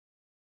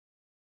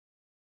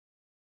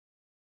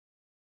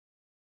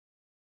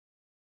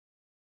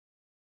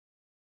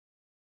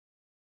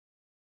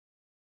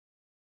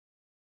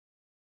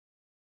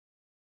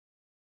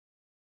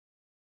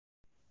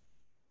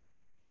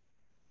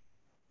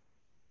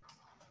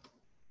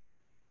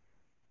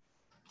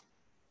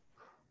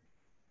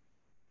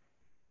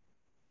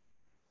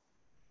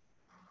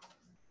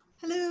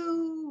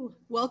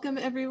Welcome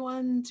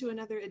everyone to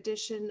another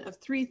edition of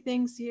Three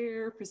Things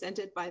Here,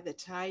 presented by the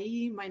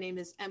Tyee. My name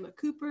is Emma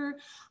Cooper.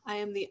 I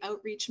am the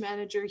outreach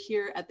manager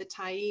here at the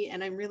Tyee,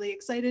 and I'm really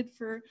excited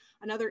for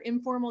another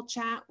informal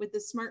chat with the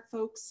smart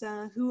folks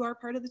who are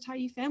part of the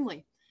Tyee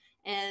family.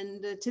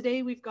 And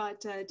today we've got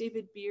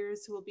David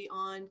Beers, who will be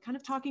on kind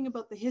of talking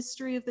about the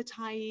history of the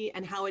Tyee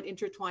and how it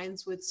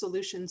intertwines with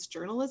solutions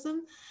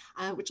journalism,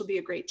 which will be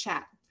a great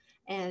chat.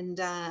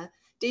 And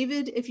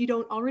David, if you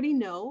don't already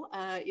know,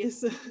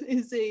 is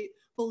a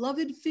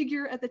beloved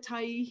figure at the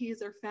Tyee. He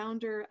is our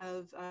founder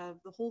of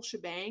the whole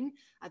shebang.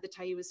 The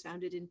Tyee was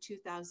founded in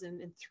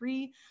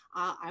 2003.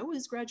 I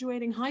was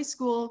graduating high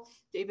school.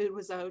 David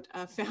was out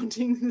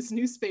founding this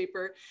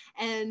newspaper.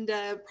 And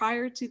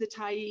prior to the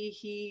Tyee,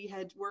 he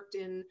had worked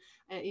in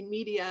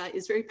media,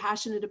 is very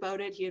passionate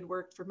about it. He had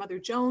worked for Mother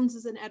Jones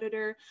as an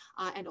editor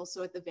and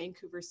also at the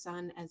Vancouver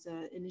Sun as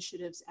an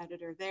initiatives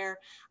editor there,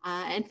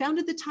 and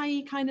founded the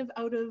Tyee kind of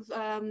out of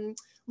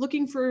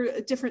looking for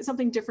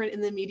something different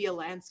in the media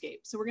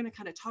landscape. So we're going to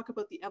kind of talk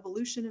about the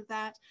evolution of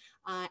that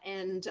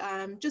and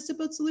just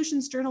about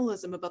solutions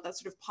journalism, about that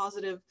sort of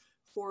positive,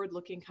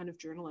 forward-looking kind of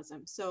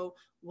journalism. So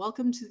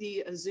welcome to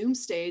the Zoom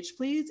stage,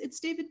 please. It's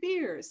David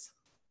Beers.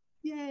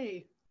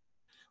 Yay.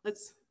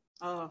 Let's,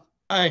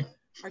 Hi.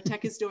 Our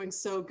tech is doing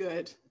so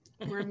good.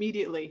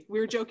 We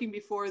were joking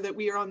before that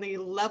we are on the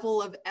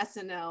level of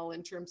SNL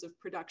in terms of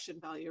production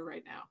value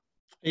right now.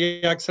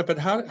 Yeah, but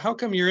how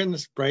come you're in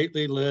this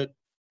brightly lit,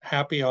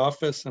 happy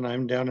office and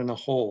I'm down in a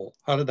hole?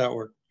 How did that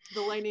work?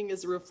 The lighting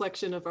is a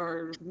reflection of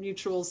our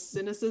mutual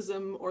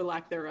cynicism or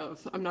lack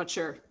thereof. I'm not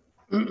sure.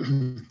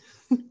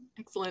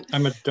 Excellent.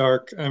 I'm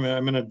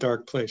in a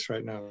dark place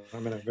right now.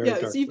 I'm in a very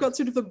dark so you've place. got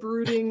sort of a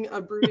brooding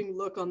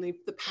look on the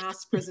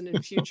past, present,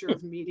 and future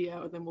of media,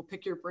 and then we'll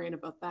pick your brain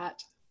about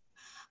that.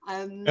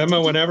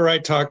 Emma, whenever I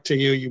talk to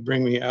you, you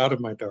bring me out of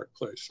my dark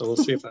place. So we'll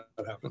see if that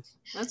happens.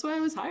 That's why I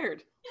was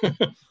hired.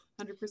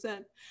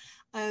 100%.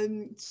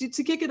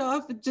 To kick it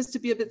off, just to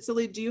be a bit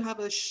silly, do you have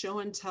a show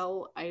and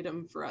tell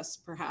item for us,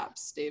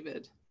 perhaps,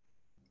 David?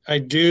 I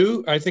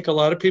do. I think a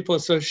lot of people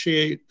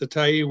associate the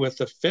Tyee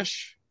with a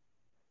fish.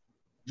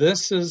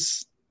 This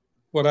is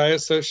what I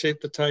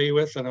associate the Tyee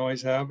with and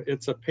always have.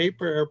 It's a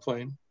paper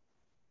airplane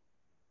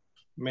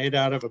made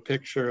out of a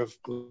picture of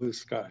blue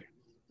sky.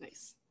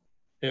 Nice.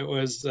 It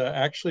was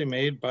actually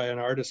made by an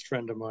artist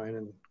friend of mine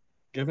and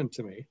given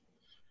to me.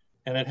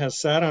 And it has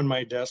sat on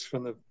my desk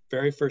from the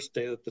very first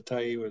day that the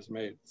Tyee was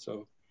made.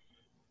 So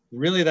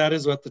really that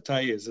is what the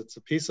Tyee is. It's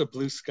a piece of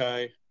blue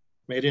sky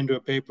made into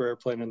a paper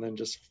airplane and then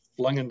just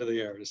flung into the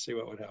air to see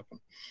what would happen.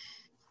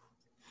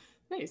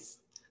 Nice.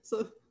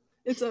 So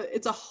it's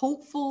a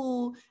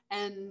hopeful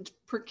and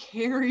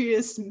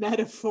precarious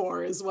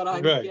metaphor is what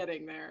I'm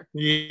getting there.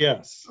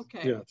 Yes.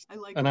 Okay. Yes. I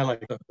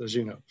like that, as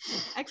you know.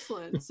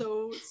 Excellent.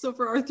 So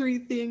for our three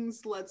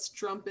things, let's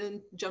jump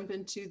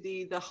into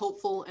the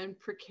hopeful and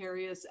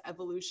precarious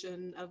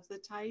evolution of the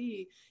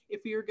Tyee.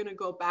 If you're going to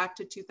go back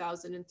to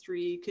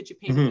 2003, could you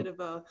paint a bit of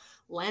a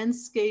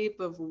landscape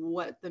of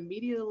what the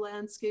media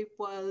landscape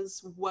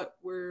was? Where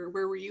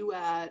were you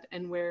at,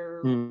 and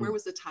where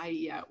was the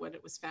Tyee at when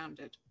it was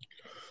founded?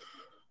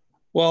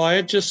 Well, I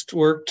had just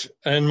worked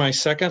in my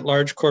second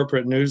large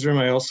corporate newsroom.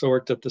 I also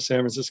worked at the San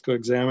Francisco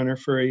Examiner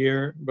for a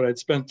year, but I'd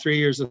spent 3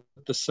 years at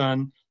the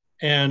Sun,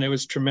 and it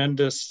was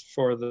tremendous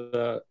for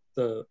the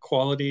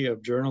quality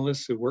of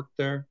journalists who worked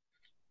there.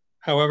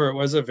 However, it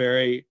was a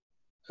very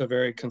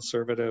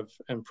conservative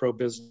and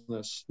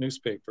pro-business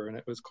newspaper, and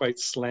it was quite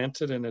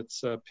slanted in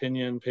its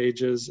opinion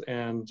pages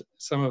and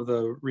some of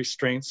the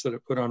restraints that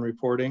it put on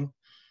reporting.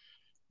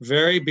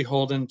 Very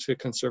beholden to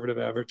conservative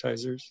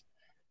advertisers.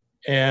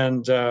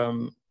 And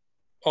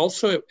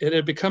also it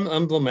had become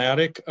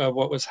emblematic of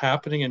what was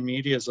happening in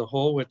media as a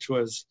whole, which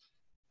was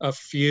a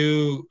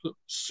few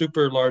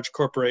super large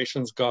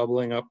corporations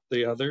gobbling up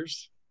the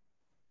others.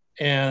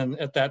 And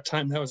at that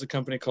time, that was a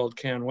company called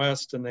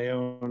CanWest, and they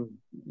owned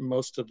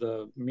most of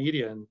the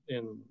media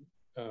in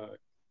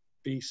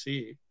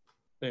BC,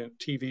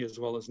 TV as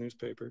well as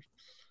newspapers.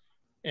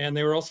 And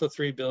they were also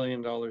 $3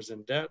 billion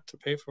in debt to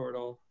pay for it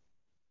all.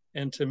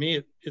 And to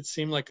me, it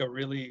seemed like a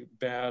really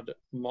bad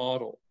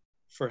model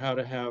for how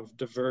to have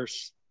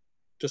diverse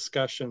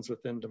discussions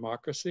within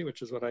democracy,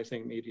 which is what I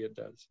think media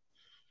does.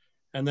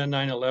 And then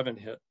 9/11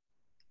 hit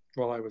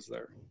while I was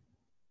there.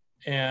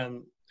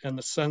 And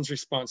the Sun's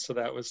response to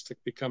that was to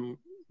become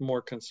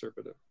more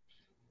conservative.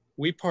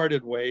 We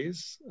parted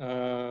ways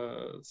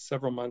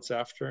several months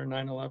after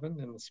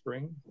 9/11 in the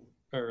spring,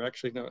 or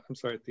actually, no, I'm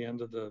sorry, at the end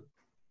of the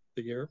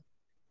year.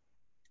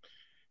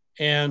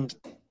 And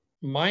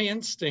my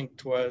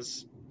instinct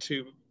was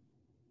to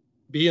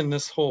be in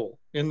this hole,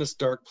 in this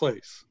dark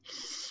place.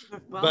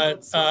 Well,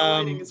 but the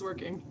lighting is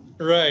working.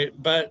 Right,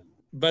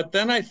 but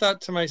then I thought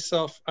to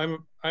myself, I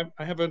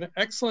have an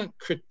excellent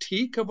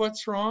critique of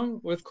what's wrong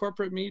with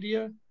corporate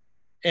media,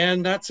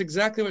 and that's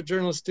exactly what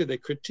journalists do. They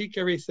critique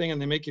everything and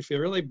they make you feel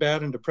really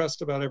bad and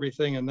depressed about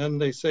everything, and then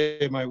they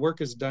say, my work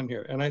is done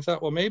here. And I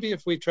thought, well, maybe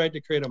if we tried to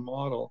create a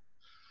model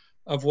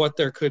of what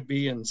there could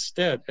be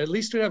instead, at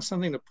least we'd have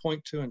something to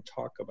point to and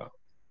talk about.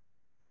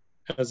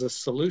 as a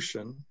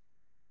solution,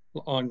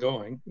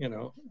 ongoing,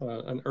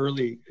 an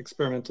early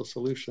experimental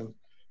solution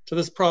to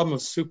this problem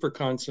of super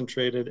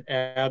concentrated,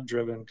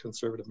 ad-driven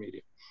conservative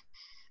media.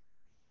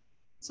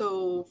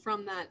 So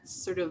from that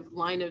sort of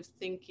line of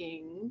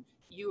thinking,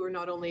 you are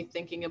not only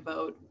thinking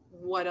about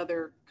what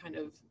other kind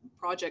of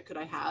project could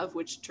I have,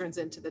 which turns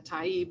into the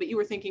Tyee, but you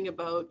were thinking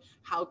about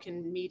how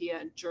can media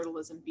and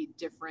journalism be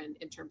different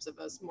in terms of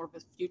a more of a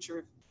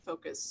future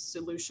focused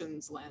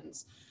solutions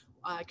lens.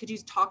 Could you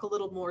talk a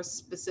little more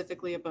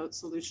specifically about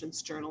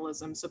solutions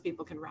journalism so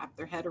people can wrap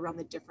their head around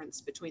the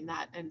difference between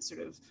that and sort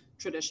of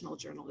traditional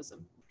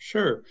journalism?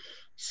 Sure.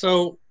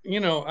 So,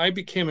 I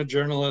became a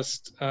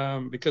journalist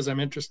because I'm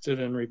interested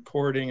in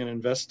reporting and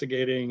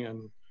investigating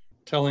and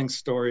telling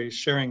stories,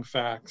 sharing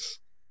facts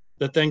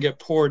that then get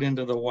poured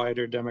into the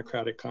wider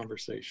democratic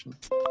conversation.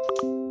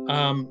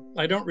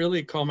 I don't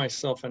really call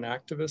myself an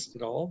activist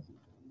at all.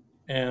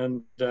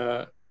 And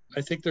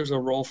I think there's a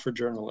role for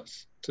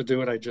journalists to do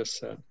what I just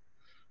said.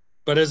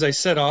 But as I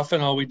said, often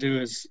all we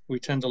do is we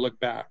tend to look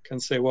back and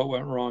say what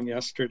went wrong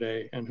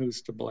yesterday and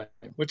who's to blame,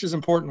 which is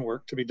important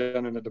work to be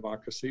done in a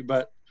democracy.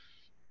 But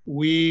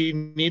we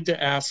need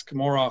to ask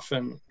more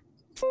often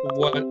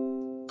what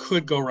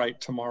could go right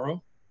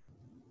tomorrow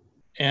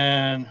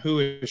and who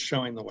is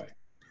showing the way.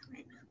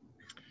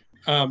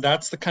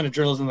 That's the kind of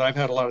journalism that I've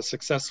had a lot of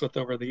success with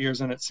over the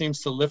years, and it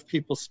seems to lift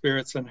people's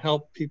spirits and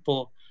help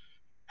people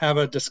have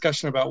a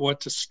discussion about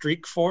what to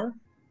streak for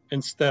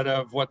instead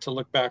of what to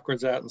look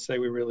backwards at and say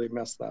we really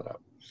messed that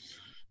up.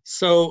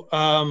 So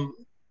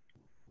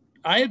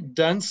I had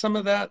done some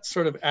of that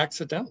sort of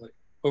accidentally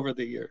over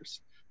the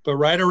years. But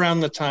right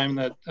around the time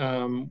that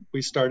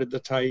we started the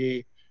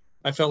Tyee,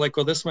 I felt like,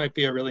 well, this might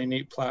be a really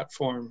neat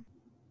platform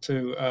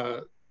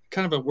to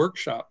kind of a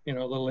workshop, a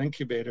little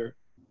incubator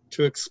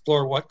to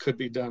explore what could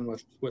be done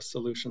with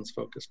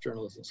solutions-focused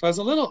journalism. So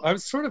I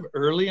was sort of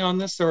early on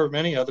this. There were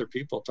many other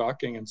people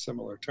talking in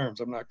similar terms.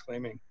 I'm not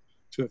claiming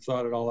to have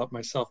thought it all up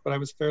myself, but I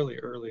was fairly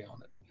early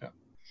on it. Yeah.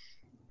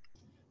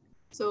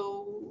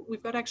 So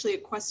we've got actually a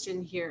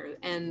question here,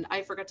 and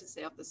I forgot to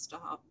say off the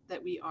top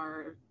that we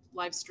are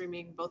live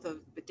streaming, both of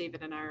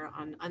David and I are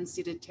on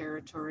unceded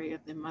territory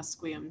of the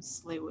Musqueam,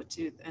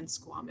 Tsleil-Waututh, and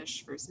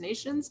Squamish First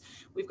Nations.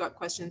 We've got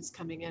questions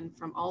coming in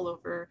from all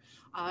over,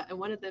 and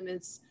one of them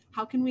is,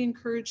 how can we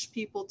encourage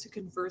people to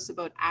converse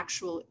about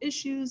actual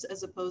issues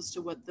as opposed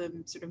to what the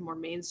sort of more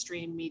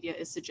mainstream media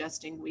is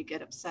suggesting we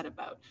get upset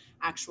about,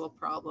 actual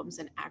problems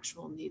and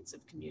actual needs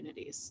of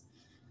communities?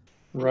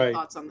 Right. Any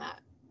thoughts on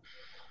that?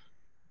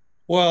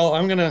 Well,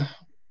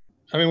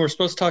 we're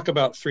supposed to talk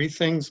about three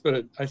things,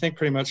 but I think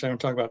pretty much I'm going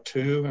to talk about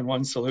two, and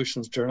one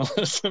solutions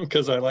journalism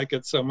because I like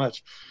it so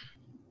much.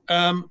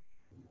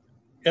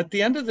 At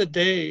the end of the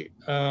day,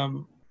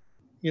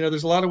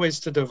 there's a lot of ways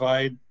to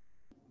divide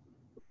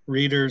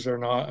readers or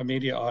not a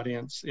media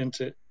audience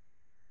into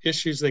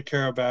issues they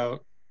care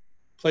about,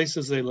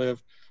 places they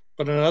live,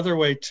 but another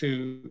way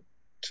to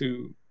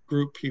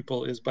group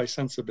people is by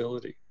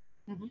sensibility.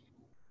 Mm-hmm.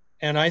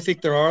 And I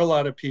think there are a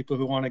lot of people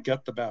who want to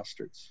get the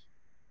bastards.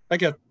 I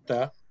get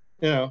that.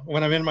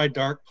 When I'm in my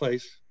dark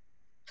place,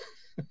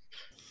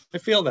 I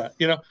feel that,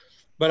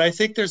 but I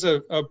think there's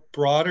a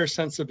broader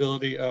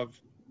sensibility of,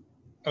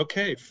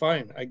 okay,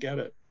 fine, I get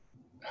it.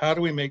 How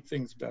do we make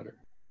things better?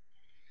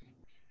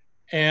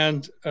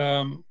 And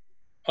a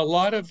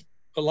lot of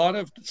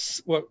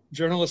what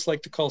journalists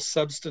like to call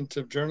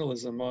substantive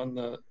journalism on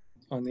the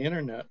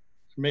internet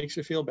makes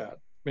you feel bad,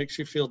 makes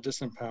you feel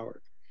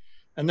disempowered.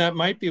 And that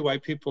might be why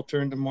people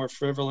turn to more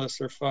frivolous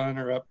or fun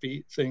or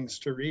upbeat things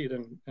to read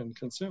and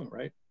consume,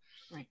 right?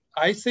 Right.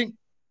 I think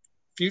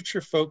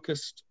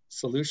future-focused,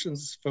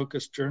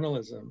 solutions-focused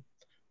journalism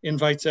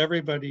invites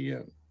everybody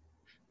in,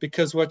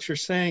 because what you're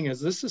saying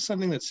is this is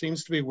something that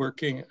seems to be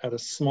working at a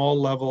small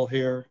level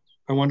here.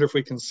 I wonder if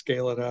we can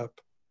scale it up.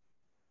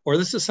 Or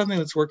this is something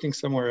that's working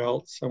somewhere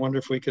else. I wonder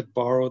if we could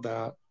borrow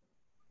that.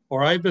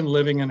 Or I've been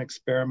living an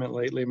experiment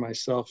lately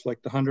myself,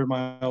 like the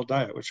 100-mile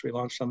diet, which we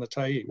launched on the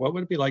Tyee. What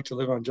would it be like to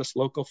live on just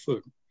local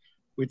food?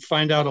 We'd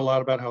find out a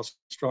lot about how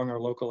strong our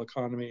local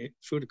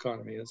food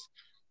economy is.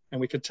 And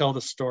we could tell the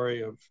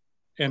story of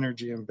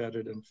energy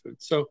embedded in food.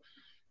 So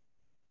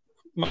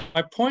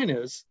my point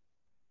is,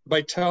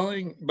 by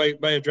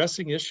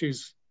addressing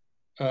issues,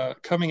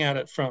 coming at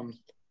it from,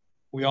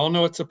 we all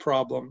know it's a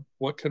problem,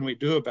 what can we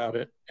do about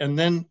it? And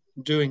then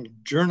doing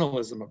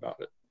journalism about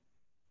it,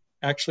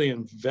 actually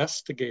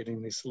investigating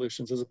these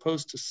solutions as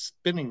opposed to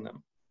spinning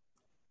them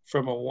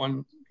from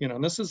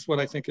and this is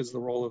what I think is the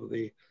role of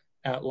the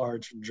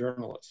at-large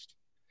journalist,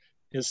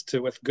 is to,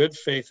 with good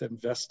faith,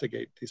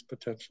 investigate these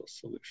potential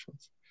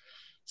solutions.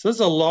 So this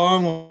is a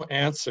long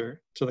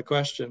answer to the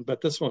question, but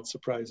this won't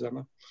surprise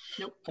Emma.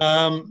 Nope.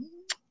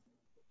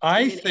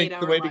 I think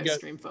the way to get,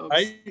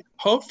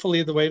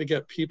 hopefully the way to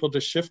get people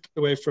to shift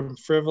away from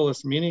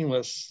frivolous,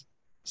 meaningless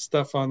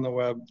stuff on the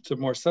web to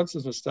more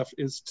substantive stuff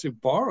is to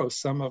borrow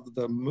some of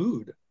the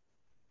mood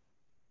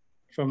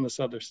from this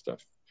other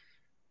stuff.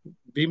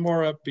 Be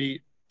more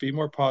upbeat, be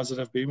more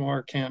positive, be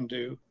more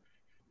can-do,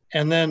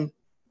 and then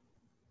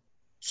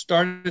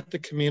start at the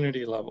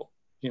community level.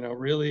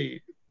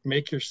 really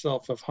make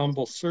yourself of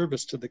humble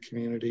service to the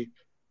community.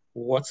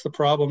 What's the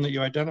problem that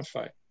you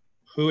identify?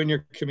 Who in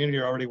your community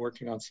are already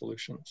working on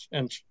solutions?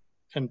 And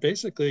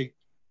basically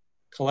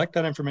collect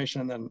that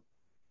information and then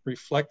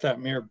reflect that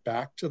mirror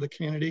back to the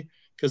community,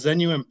 because then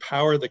you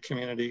empower the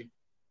community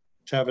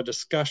to have a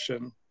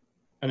discussion,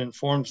 an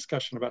informed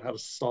discussion about how to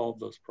solve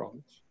those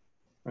problems,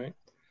 right?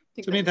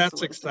 To me,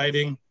 that's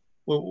exciting.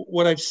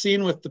 What I've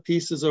seen with the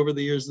pieces over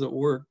the years that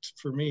worked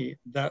for me,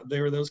 that they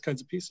were those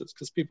kinds of pieces,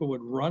 because people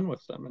would run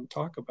with them and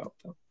talk about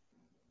them,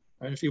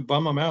 right? If you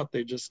bum them out,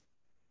 they just,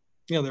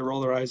 they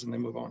roll their eyes and they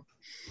move on.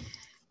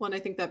 Well, and I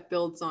think that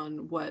builds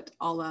on what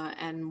Alla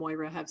and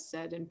Moira have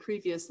said in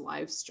previous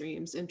live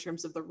streams in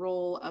terms of the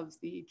role of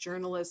the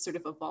journalist sort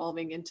of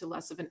evolving into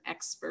less of an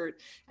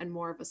expert and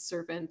more of a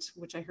servant,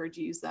 which I heard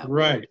you use that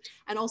word,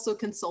 and also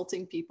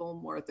consulting people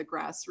more at the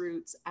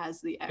grassroots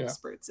as the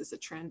experts is a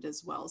trend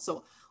as well.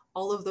 So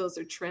all of those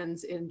are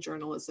trends in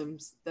journalism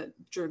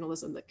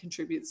that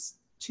contributes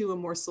to a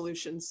more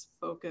solutions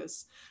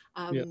focus.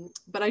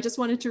 But I just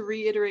wanted to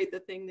reiterate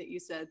the thing that you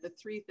said, the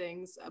three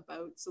things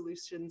about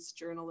solutions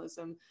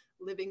journalism: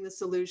 living the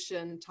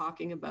solution,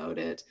 talking about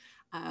it,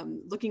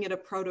 looking at a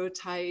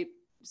prototype,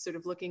 sort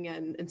of looking at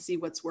and see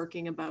what's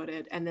working about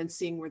it, and then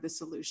seeing where the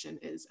solution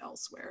is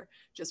elsewhere.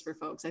 Just for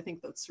folks, I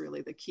think that's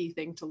really the key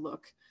thing to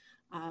look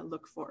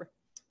for.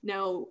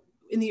 Now,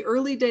 in the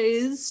early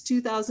days,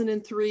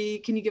 2003,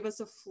 can you give us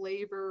a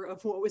flavor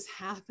of what was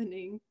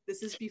happening?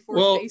 This is before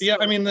Facebook. Yeah,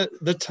 I mean, the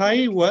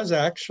Tyee was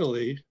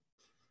actually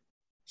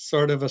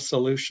sort of a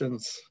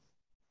solutions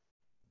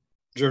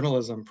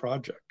journalism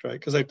project, right?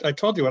 Because I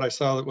told you what I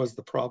saw that was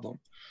the problem.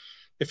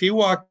 If you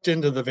walked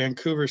into the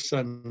Vancouver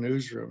Sun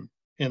newsroom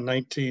in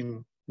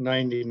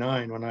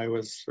 1999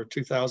 or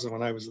 2000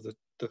 when I was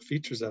the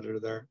features editor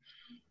there,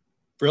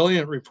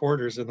 brilliant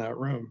reporters in that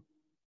room,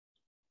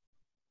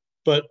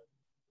 but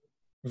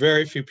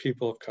very few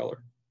people of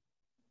color.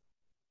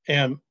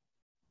 And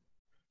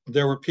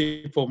there were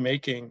people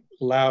making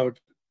loud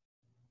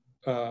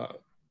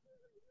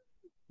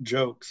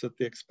jokes at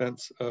the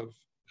expense of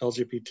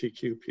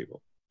LGBTQ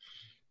people.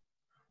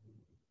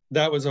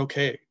 That was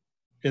okay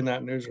in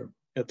that newsroom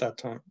at that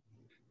time.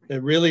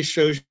 It really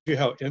shows you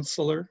how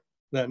insular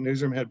that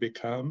newsroom had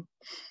become.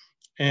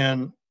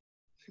 And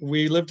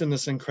we lived in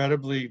this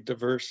incredibly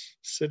diverse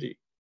city,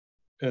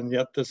 and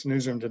yet this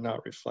newsroom did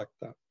not reflect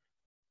that.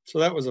 So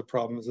that was a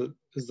problem, is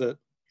that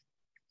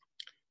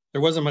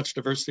there wasn't much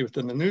diversity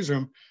within the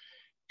newsroom,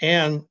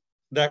 and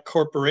that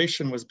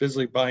corporation was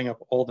busily buying up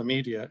all the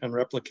media and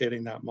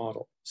replicating that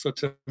model. So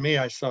to me,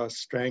 I saw a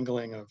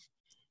strangling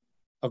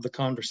of the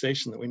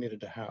conversation that we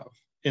needed to have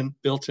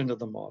built into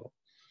the model.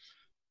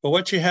 But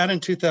what you had in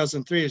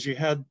 2003 is you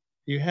had,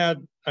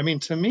 I mean,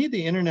 to me,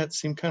 the internet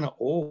seemed kind of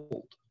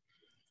old,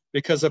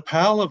 because a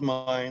pal of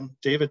mine,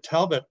 David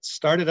Talbot,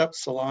 started up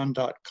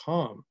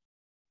salon.com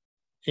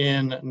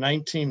in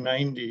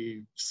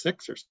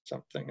 1996 or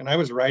something. And I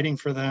was writing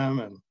for them.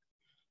 And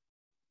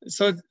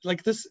so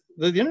like the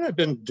internet had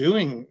been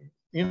doing,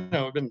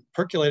 been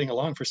percolating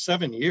along for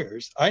 7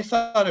 years. I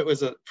thought it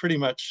was pretty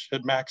much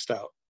had maxed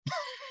out.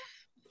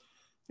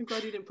 I'm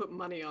glad you didn't put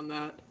money on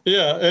that.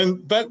 Yeah,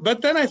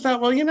 but then I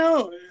thought, well,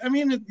 I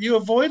mean, you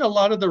avoid a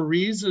lot of the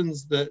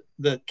reasons that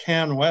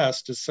Can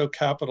West is so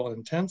capital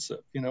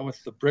intensive,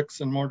 with the bricks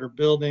and mortar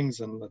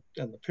buildings and the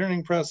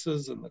printing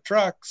presses and the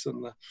trucks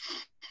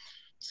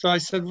So I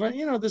said,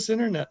 well, this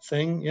internet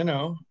thing,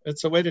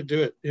 it's a way to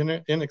do it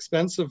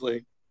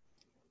inexpensively.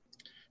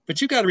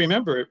 But you got to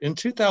remember, in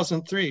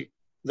 2003,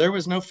 there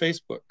was no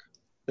Facebook,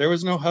 there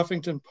was no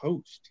Huffington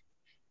Post,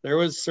 there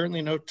was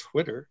certainly no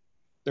Twitter.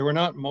 There were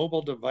not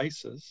mobile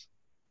devices,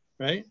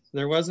 right?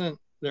 There wasn't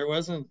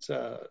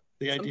the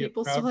idea. Some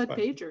people still had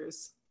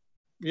pagers.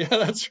 Yeah,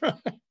 that's right.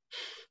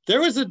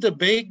 There was a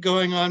debate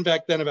going on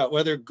back then about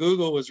whether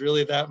Google was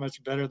really that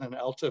much better than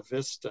Alta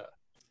Vista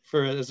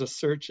as a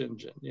search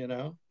engine,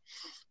 And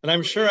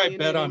I'm sure I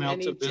bet on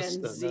Alta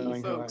Vista. Gen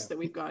Z folks that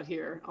we've got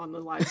here on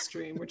the live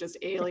stream, we're just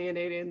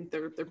alienating.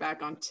 They're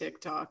back on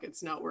TikTok.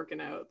 It's not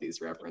working out,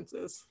 these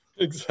references.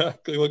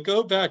 Exactly. Well,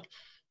 go back.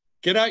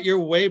 Get out your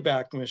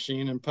Wayback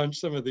Machine and punch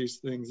some of these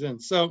things in.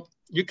 So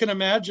you can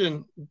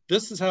imagine,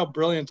 this is how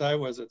brilliant I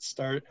was at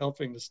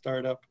helping to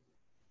start up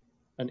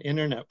an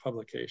internet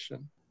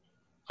publication.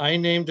 I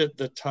named it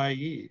the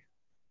Tyee.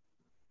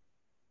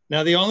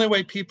 Now, the only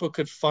way people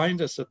could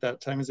find us at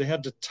that time is they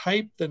had to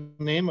type the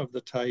name of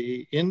the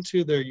Tyee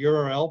into their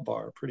URL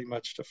bar pretty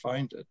much to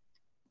find it.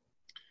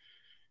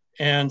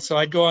 And so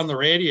I'd go on the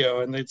radio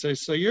and they'd say,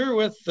 so you're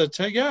with the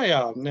Tyee?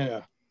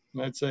 Yeah.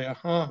 And I'd say,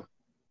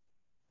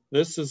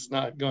 this is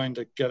not going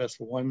to get us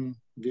one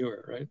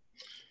viewer, right?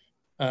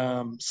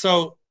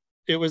 So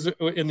it was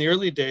in the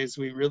early days,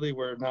 we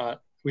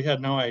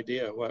had no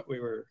idea what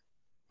we were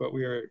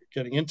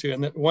getting into.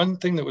 And that one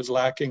thing that was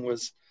lacking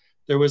was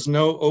there was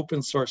no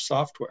open source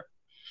software.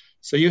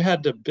 So you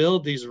had to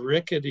build these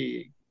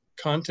rickety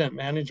content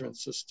management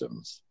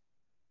systems.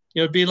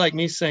 It'd be like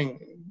me saying,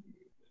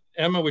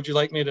 Emma, would you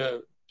like me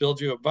to build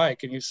you a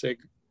bike? And you say,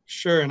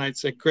 sure. And I'd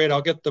say, great,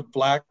 I'll get the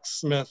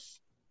blacksmith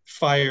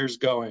fires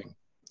going.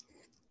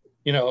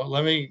 You know,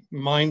 let me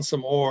mine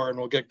some ore and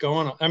we'll get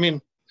going. I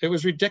mean, it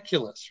was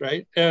ridiculous,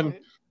 right? And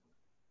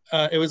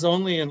it was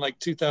only in like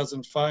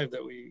 2005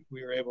 that we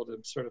were able to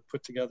sort of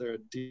put together a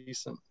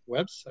decent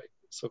website.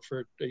 So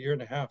for a year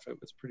and a half, it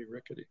was pretty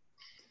rickety.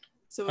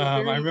 So a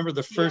very I remember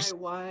the first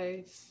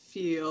DIY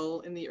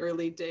feel in the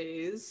early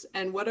days.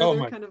 And what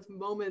other kind of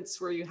moments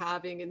were you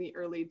having in the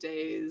early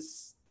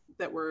days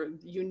that were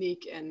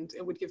unique and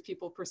it would give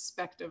people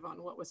perspective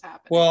on what was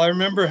happening? Well, I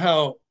remember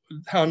how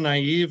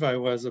naive I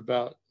was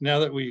about now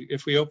that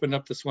if we opened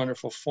up this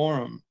wonderful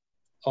forum,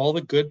 all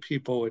the good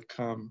people would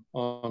come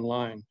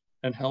online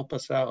and help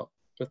us out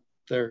with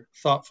their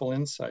thoughtful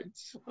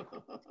insights.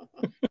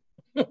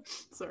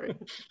 Sorry.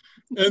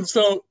 And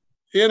so,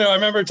 you know, I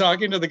remember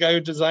talking to the guy who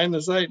designed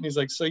the site and he's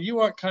like, so you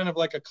want kind of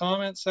like a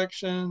comment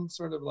section,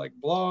 sort of like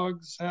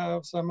blogs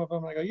have some of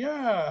them? I go,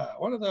 yeah,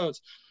 one of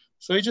those.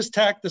 So he just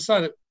tacked this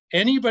on it.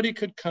 Anybody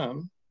could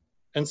come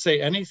and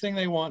say anything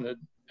they wanted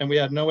and we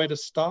had no way to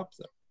stop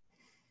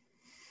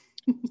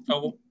them.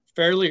 So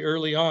fairly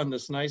early on,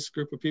 this nice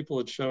group of people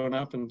had shown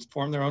up and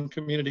formed their own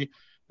community.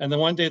 And then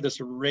one day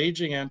this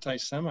raging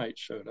anti-Semite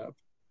showed up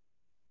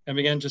and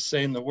began just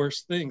saying the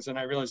worst things. And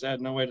I realized I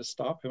had no way to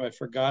stop him. I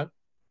forgot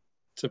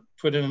to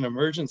put in an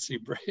emergency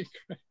brake.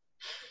 Right?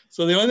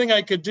 So the only thing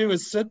I could do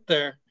was sit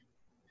there,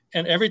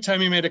 and every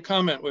time he made a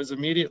comment was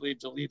immediately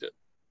deleted.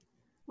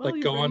 Well,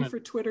 like, you're ready for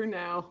Twitter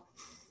now.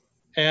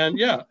 And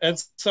yeah,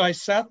 and so I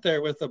sat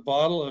there with a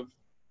bottle of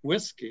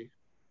whiskey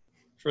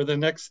for the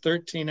next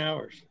 13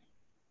 hours.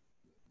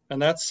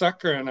 And that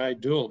sucker and I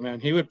dueled, man.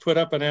 He would put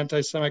up an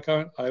anti-Semite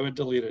comment, I would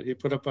delete it. He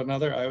put up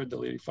another, I would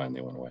delete it. He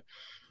finally went away.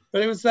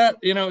 But it was that,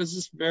 you know, it was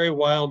just very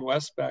Wild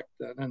West back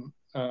then.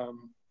 And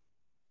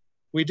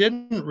we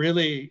didn't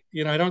really,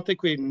 you know, I don't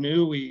think we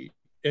knew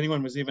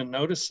anyone was even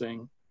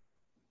noticing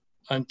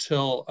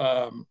until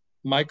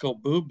Michael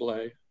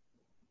Bublé,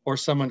 or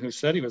someone who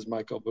said he was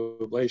Michael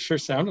Bublé. He sure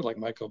sounded like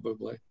Michael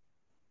Bublé,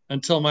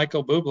 until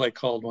Michael Bublé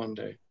called one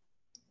day.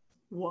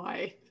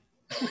 Why?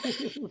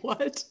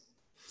 What?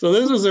 So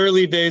this was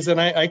early days, and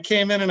I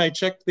came in and I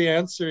checked the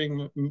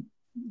answering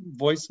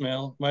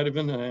voicemail, might have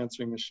been an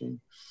answering machine.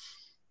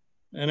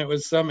 And it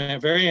was some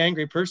very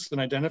angry person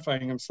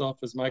identifying himself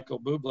as Michael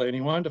Bublé, and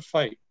he wanted to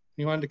fight.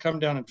 He wanted to come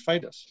down and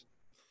fight us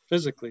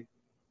physically.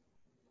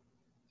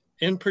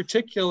 In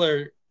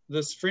particular,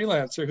 this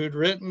freelancer who'd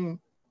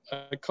written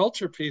a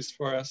culture piece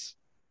for us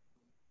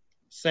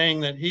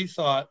saying that he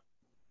thought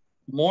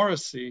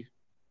Morrissey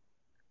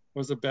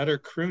was a better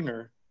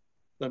crooner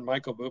than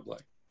Michael Bublé.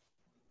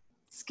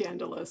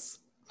 Scandalous.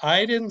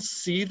 I didn't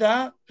see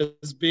that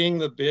as being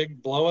the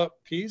big blow up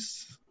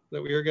piece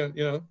that we were going to,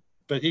 you know,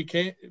 but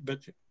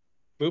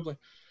Bublé.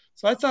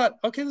 So I thought,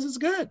 okay, this is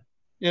good.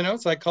 You know,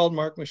 so I called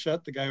Mark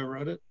Machette, the guy who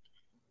wrote it.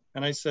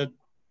 And I said,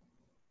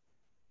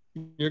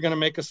 you're going to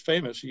make us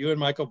famous. You and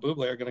Michael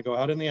Bublé are going to go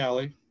out in the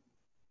alley.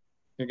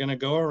 You're going to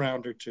go a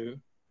round or two.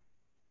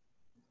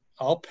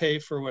 I'll pay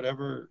for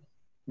whatever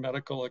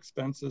medical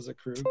expenses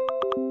accrue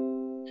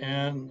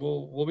and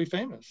we'll be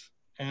famous.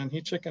 And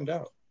he chickened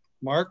out.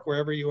 Mark,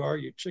 wherever you are,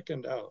 you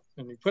chickened out.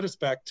 And you put us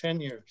back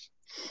 10 years.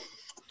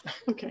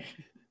 Okay.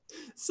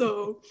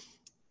 So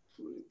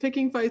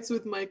picking fights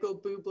with Michael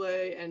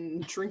Bublé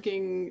and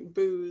drinking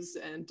booze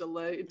and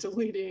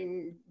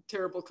deleting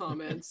terrible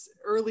comments,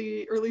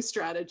 early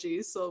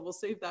strategies. So we'll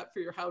save that for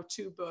your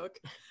how-to book.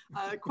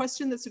 A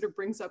question that sort of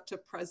brings up to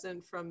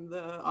present from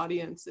the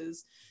audience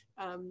is,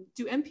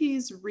 do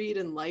MPs read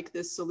and like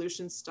this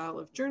solution style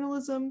of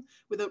journalism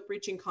without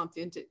breaching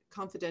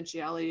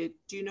confidentiality?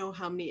 Do you know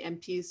how many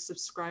MPs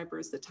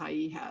subscribers the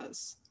Tyee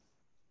has?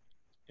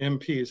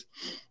 MPs.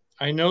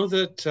 I know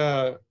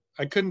that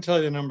I couldn't tell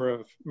you the number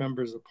of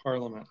members of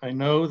parliament. I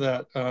know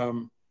that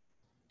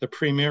the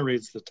premier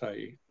reads the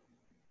Tyee.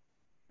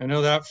 I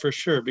know that for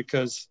sure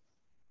because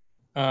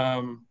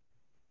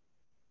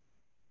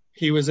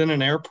he was in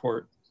an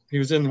airport. He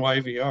was in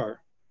YVR.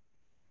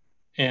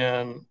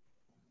 And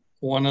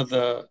one of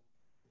the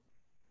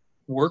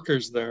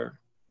workers there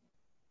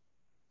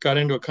got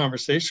into a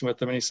conversation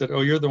with him and he said,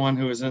 oh, you're the one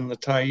who was in the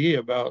Tyee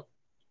about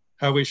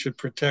how we should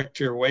protect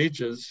your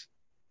wages.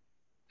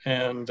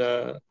 And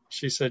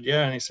she said,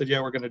 yeah. And he said,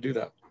 yeah, we're going to do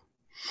that.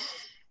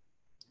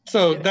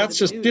 So that's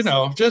just, you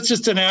know, that's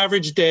just an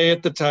average day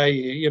at the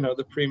Tyee, you know,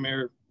 the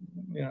premier,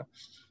 you know.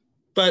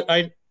 But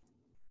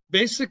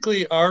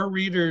basically our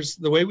readers,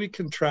 the way we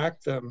can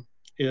track them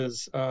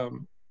is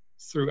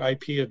through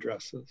IP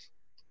addresses.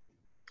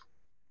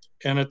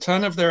 And a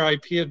ton of their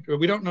IP,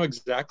 we don't know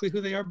exactly who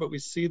they are, but we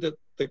see that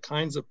the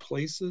kinds of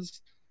places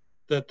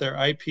that their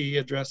IP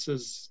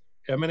addresses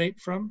emanate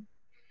from.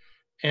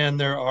 And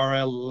there are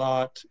a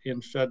lot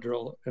in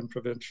federal and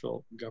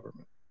provincial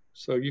government.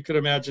 So you could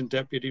imagine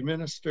deputy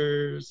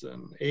ministers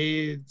and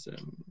aides,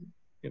 and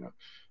you know,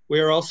 we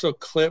are also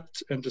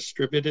clipped and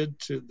distributed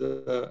to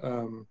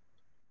the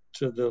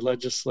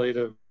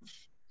legislative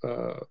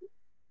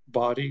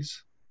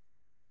bodies.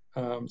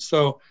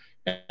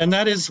 And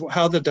that is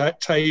how the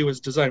Tyee was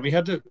designed. We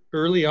had to,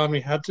 early on,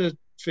 we had to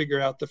figure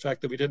out the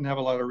fact that we didn't have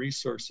a lot of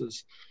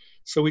resources.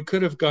 So we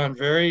could have gone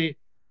very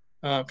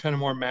kind of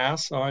more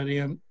mass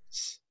audience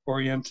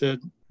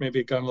oriented,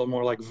 maybe gone a little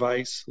more like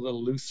Vice, a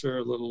little looser,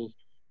 a little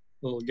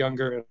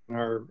younger in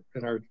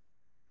our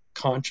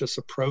conscious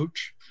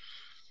approach.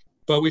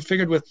 But we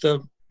figured with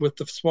the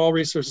small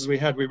resources we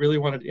had, we really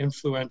wanted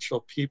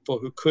influential people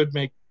who could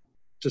make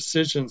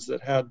decisions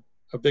that had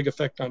a big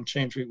effect on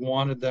change. We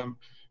wanted them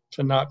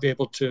to not be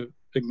able to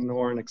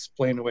ignore and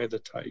explain away the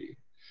Tyee.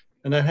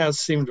 And that has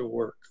seemed to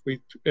work.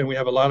 We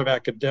have a lot of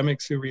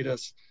academics who read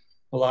us,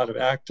 a lot of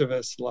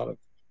activists, a lot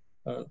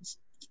of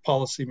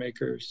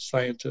policymakers,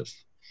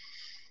 scientists.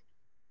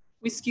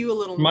 We skew a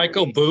little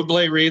Michael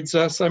Bublé reads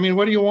us. I mean,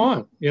 what do you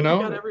want? You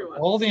know, got everyone.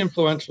 All the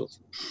influentials.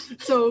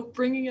 So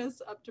bringing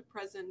us up to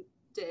present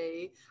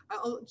day,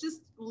 I'll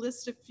just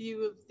list a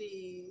few of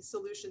the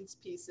solutions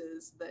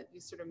pieces that you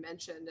sort of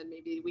mentioned, and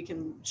maybe we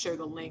can share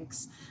the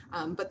links.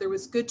 But there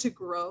was Good to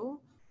Grow,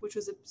 which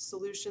was a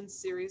solutions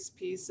series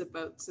piece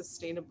about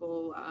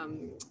sustainable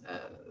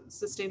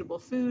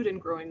food and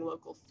growing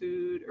local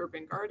food,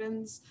 urban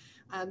gardens.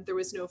 There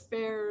was No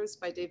Fairs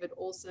by David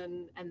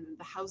Olson, and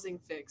The Housing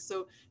Fix.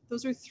 So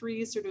those are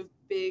three sort of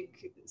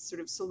big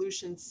sort of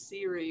solution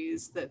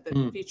series that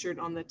featured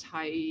on the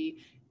Tyee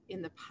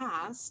in the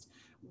past.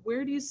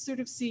 Where do you sort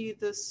of see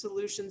the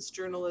solutions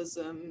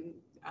journalism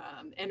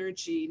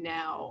energy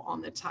now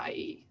on the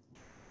Tyee?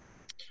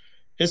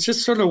 It's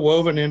just sort of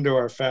woven into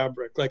our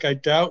fabric. Like, I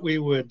doubt we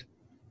would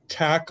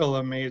tackle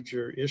a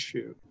major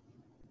issue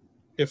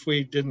if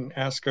we didn't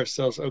ask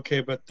ourselves,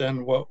 okay, but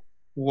then what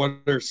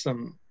are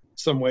some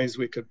ways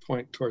we could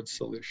point towards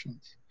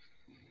solutions?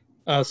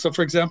 So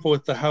for example,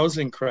 with the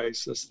housing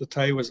crisis, the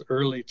Tyee was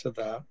early to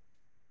that,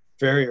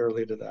 very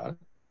early to that.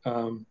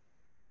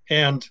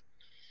 And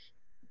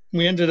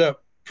we ended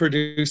up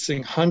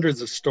producing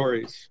hundreds of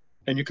stories,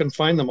 and you can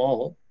find them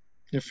all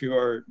if you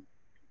are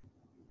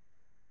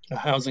a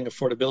housing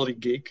affordability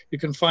geek. You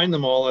can find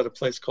them all at a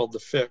place called The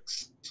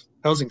Fix,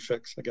 Housing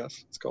Fix, I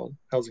guess it's called,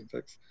 Housing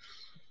Fix.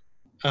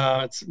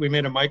 We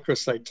made a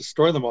microsite to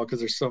store them all because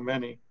there's so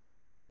many.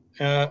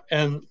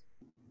 And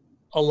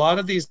a lot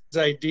of these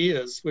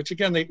ideas, which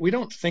again, we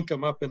don't think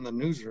them up in the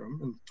newsroom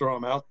and throw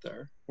them out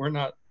there. We're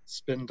not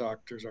spin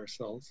doctors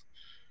ourselves.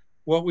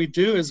 What we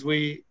do is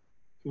we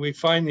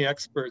find the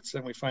experts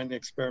and we find the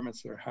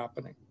experiments that are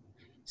happening.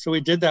 So we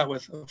did that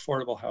with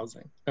affordable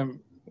housing.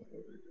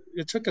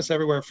 It took us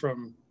everywhere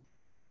from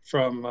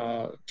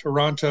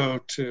Toronto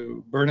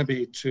to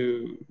Burnaby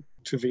to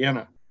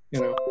Vienna, you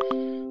know,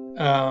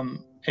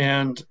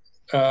 and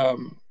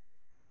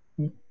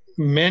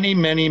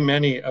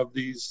many of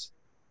these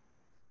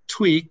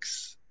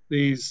tweaks,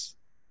 these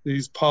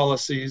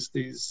policies,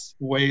 these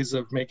ways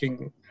of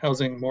making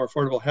housing more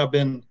affordable have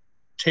been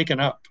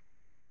taken up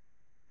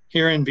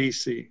here in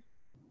BC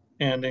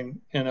and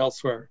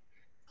elsewhere.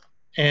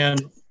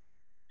 And,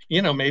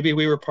 you know, maybe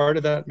we were part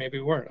of that, maybe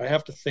we weren't. I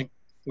have to think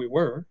we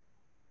were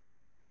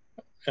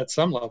at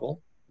some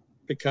level,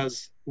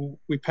 because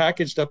we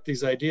packaged up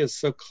these ideas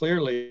so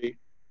clearly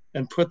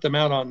and put them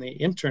out on the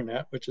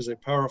internet, which is a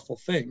powerful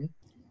thing.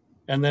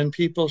 And then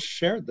people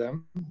shared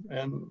them,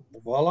 and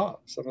voila,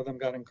 some of them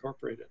got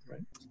incorporated, right?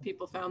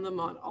 People found them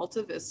on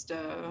Alta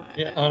Vista.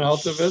 Yeah, on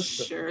Alta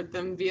Vista. Shared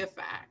them via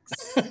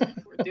fax.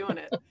 We're doing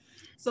it.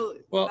 So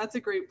well, that's a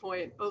great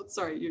point. Oh,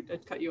 sorry, I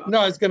cut you off. No,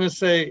 I was going to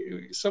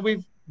say, so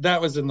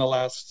that was in the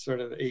last sort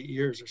of 8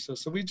 years or so.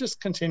 So we just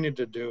continued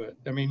to do it.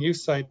 I mean, you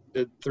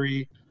cited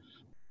 3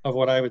 of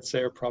what I would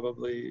say are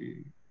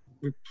probably,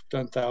 we've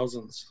done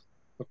thousands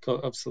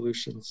of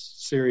solutions,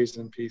 series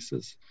and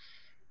pieces.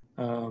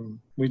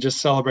 We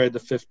just celebrated the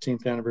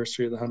 15th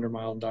anniversary of the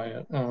 100-mile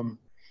diet.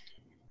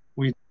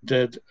 We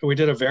did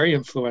a very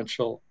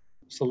influential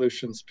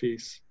solutions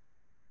piece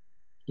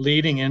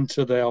leading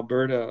into the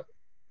Alberta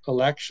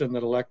election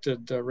that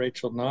elected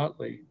Rachel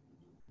Notley.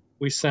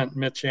 We sent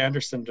Mitch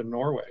Anderson to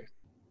Norway.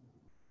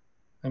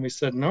 And we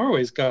said,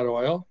 Norway's got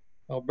oil,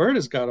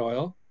 Alberta's got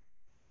oil.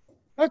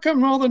 How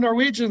come all the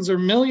Norwegians are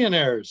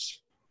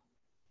millionaires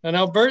and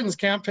Albertans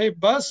can't pay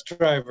bus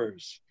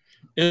drivers?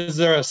 Is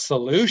there a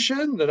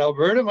solution that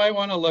Alberta might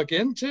want to look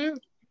into?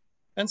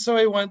 And so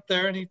he went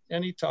there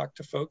and he talked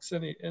to folks,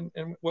 and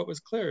what was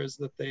clear is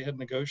that they had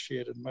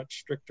negotiated much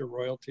stricter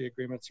royalty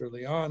agreements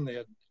early on. They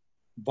had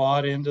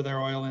bought into their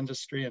oil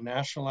industry and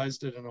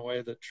nationalized it in a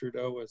way that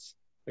Trudeau was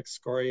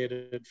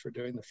excoriated for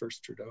doing, the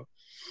first Trudeau.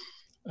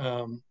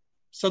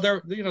 So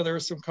there were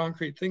some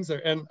concrete things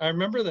there. And I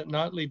remember that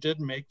Notley did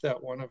make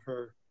that one of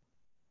her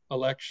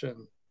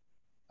election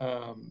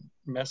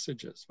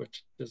messages,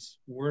 which is,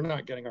 we're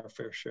not getting our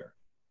fair share,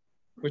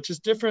 which is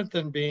different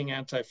than being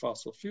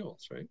anti-fossil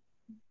fuels, right?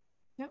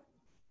 Yep.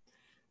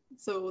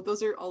 So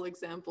those are all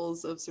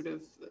examples of sort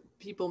of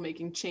people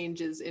making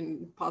changes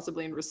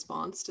possibly in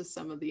response to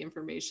some of the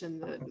information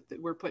that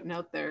we're putting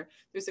out there.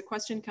 There's a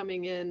question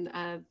coming in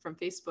from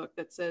Facebook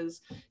that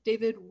says,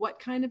 David, what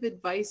kind of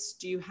advice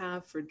do you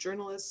have for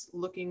journalists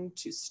looking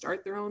to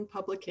start their own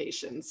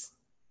publications?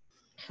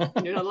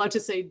 And you're not allowed to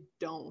say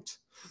don't.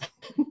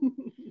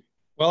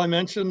 Well, I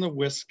mentioned the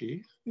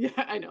whiskey. Yeah,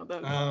 I know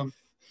that.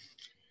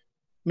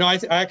 No, I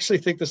actually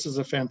think this is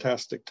a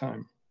fantastic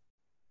time.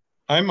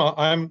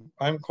 I'm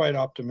quite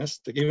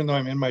optimistic, even though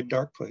I'm in my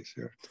dark place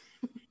here.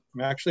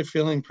 I'm actually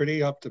feeling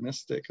pretty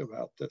optimistic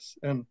about this,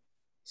 and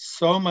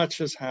so much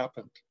has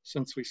happened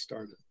since we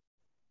started.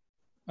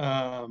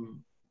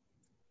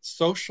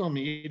 Social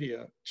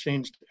media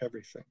changed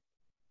everything.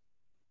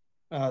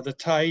 The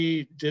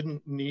Tyee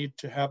didn't need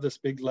to have this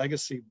big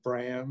legacy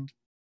brand.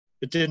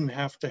 It didn't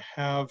have to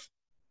have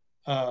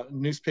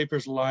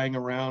newspapers lying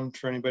around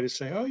for anybody to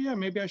say, oh yeah,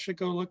 maybe I should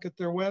go look at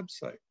their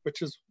website,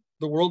 which is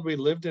the world we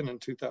lived in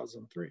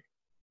 2003.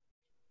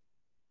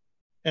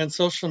 And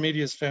social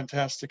media is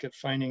fantastic at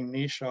finding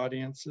niche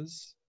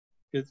audiences.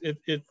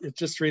 It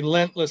just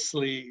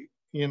relentlessly,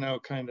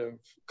 kind of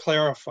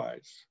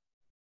clarifies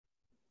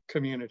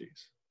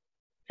communities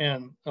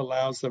and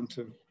allows them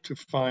to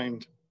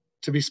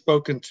be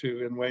spoken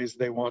to in ways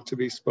they want to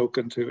be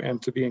spoken to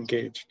and to be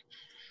engaged.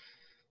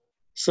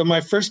 So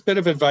my first bit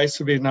of advice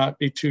would be not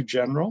be too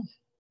general.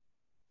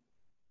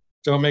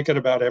 Don't make it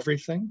about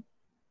everything.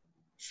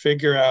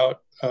 Figure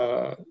out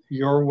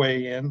your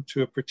way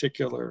into a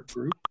particular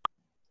group.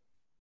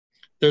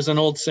 There's an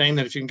old saying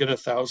that if you can get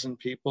 1,000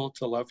 people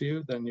to love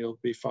you, then you'll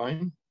be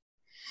fine.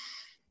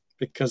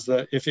 Because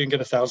if you can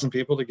get 1,000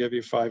 people to give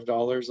you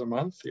 $5 a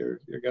month, you're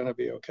going to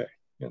be okay.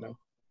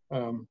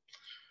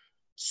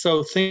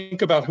 So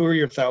think about who are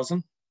your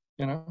 1,000.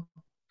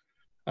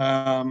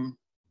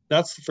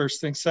 That's the first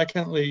thing.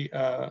 Secondly,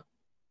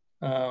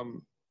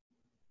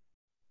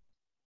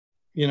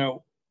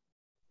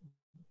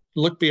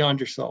 look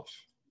beyond yourself.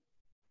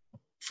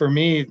 For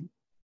me,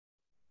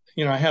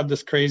 I had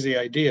this crazy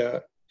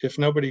idea. If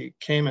nobody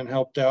came and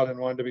helped out and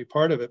wanted to be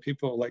part of it,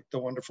 people like the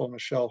wonderful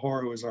Michelle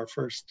Hoare, who was our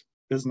first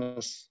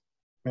business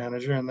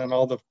manager, and then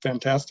all the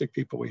fantastic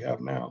people we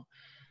have now,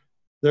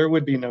 there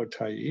would be no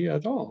Tyee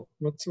at all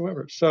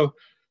whatsoever. So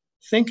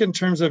think in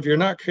terms of, you're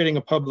not creating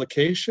a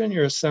publication,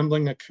 you're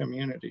assembling a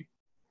community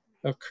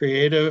of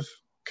creative,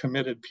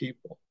 committed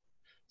people.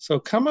 So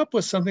come up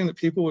with something that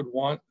people would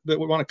want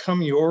to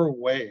come your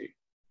way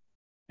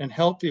and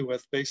help you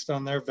with based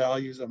on their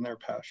values and their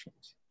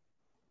passions.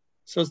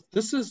 So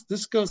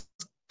this goes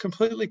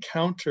completely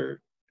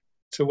counter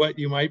to what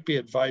you might be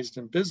advised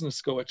in business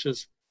school, which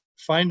is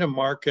find a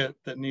market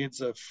that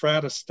needs a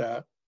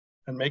fratostat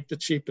and make the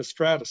cheapest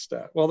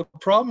fratostat. Well, the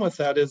problem with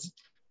that is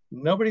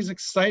nobody's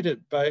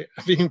excited by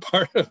being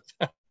part of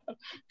that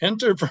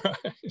enterprise.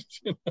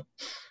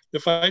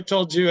 If I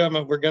told you, at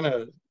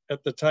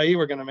the Tyee,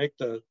 we're gonna make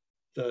the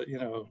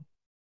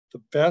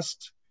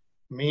best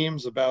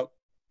memes about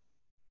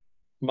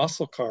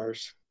muscle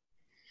cars.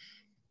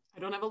 I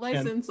don't have a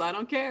license, I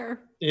don't care.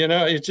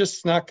 It's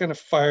just not going to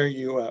fire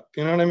you up.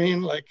 You know what I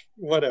mean? Like,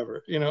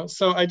 whatever,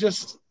 So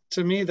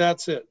to me,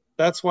 that's it.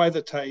 That's why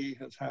the Tyee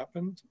has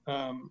happened.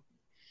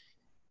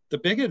 The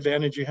big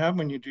advantage you have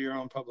when you do your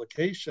own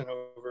publication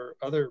over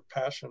other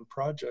passion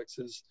projects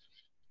is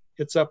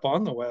it's up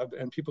on the web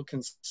and people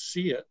can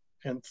see it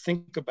and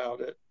think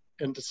about it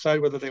and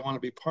decide whether they want to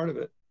be part of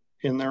it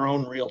in their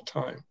own real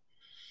time.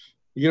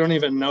 You don't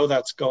even know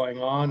that's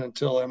going on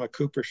until Emma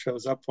Cooper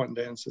shows up one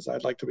day and says,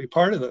 I'd like to be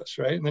part of this,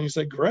 right? And then you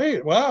say,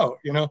 great, wow.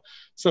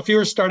 So if you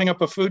were starting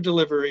up a food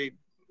delivery,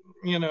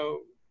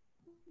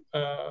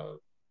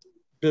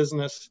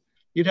 business,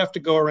 you'd have to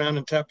go around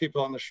and tap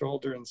people on the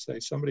shoulder and say,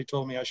 somebody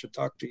told me I should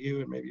talk to you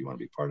and maybe you want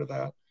to be part of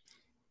that.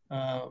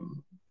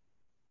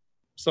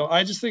 So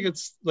I just think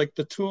it's like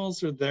the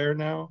tools are there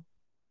now.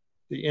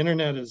 The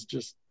internet is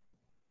just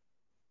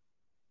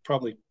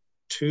probably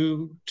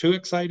too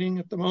exciting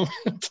at the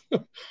moment.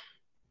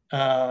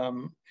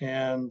 The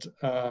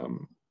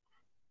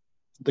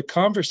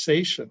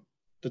conversation,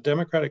 the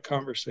democratic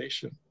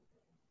conversation,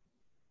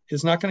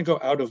 is not going to go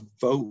out of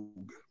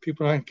vogue.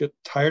 People are going to get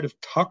tired of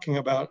talking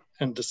about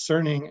and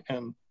discerning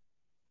and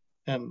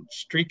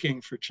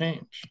streaking for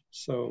change.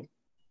 So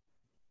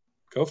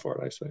go for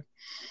it, I say.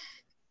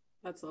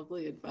 That's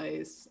lovely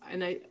advice.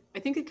 And I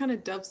think it kind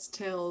of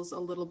dovetails a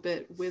little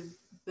bit with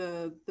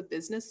the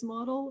business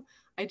model.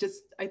 I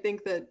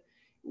think that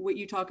what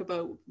you talk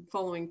about,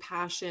 following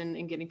passion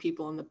and getting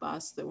people on the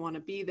bus that want to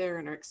be there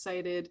and are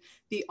excited,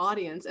 the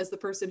audience, as the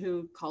person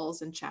who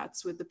calls and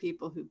chats with the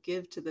people who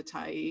give to the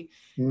Tyee,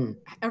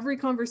 every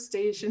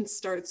conversation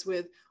starts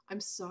with,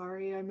 I'm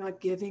sorry, I'm not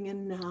giving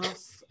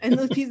enough. And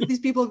these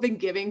people have been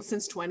giving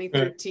since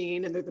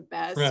 2013 and they're the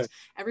best. Right.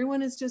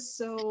 Everyone is just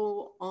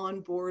so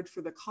on board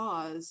for the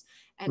cause.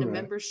 And a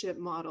membership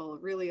model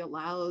really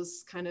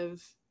allows kind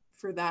of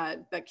for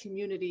that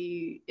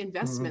community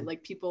investment.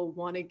 Like, people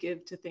want to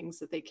give to things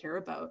that they care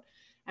about.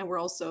 And we're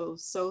also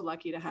so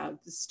lucky to have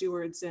the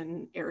stewards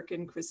and Eric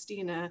and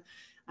Christina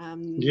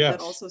that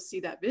also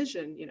see that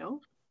vision,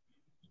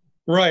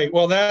 Right.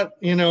 Well, that,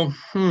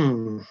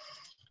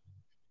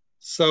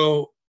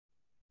 So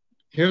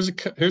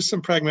here's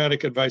some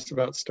pragmatic advice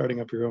about starting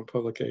up your own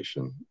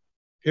publication.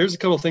 Here's a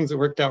couple of things that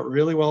worked out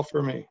really well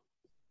for me.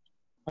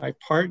 My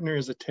partner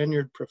is a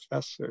tenured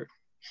professor.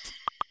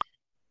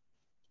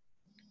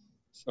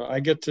 So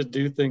I get to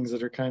do things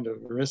that are kind of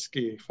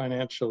risky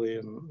financially,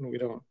 and we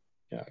don't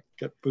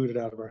get booted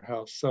out of our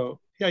house.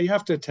 So yeah, you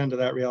have to attend to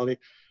that reality.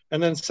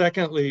 And then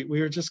secondly,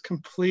 we were just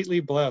completely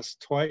blessed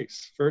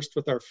twice. First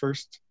with our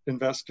first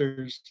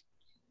investors,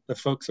 the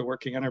folks at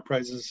Working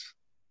Enterprises,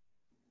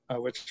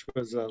 which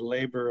was a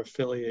labor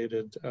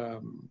affiliated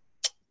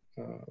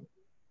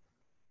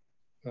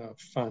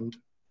fund,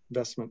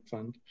 investment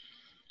fund.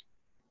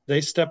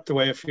 They stepped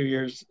away a few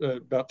years,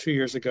 about 2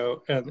 years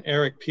ago, and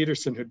Eric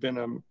Peterson, who'd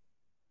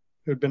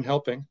been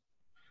helping,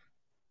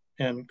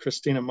 and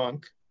Christina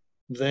Monk,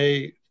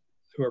 they,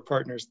 who are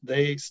partners,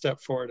 they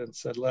stepped forward and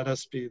said, let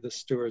us be the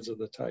stewards of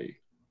the Tyee.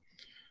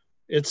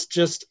 It's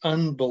just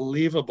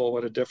unbelievable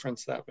what a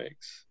difference that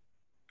makes.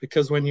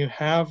 Because when you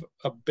have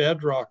a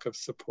bedrock of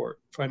support,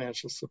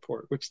 financial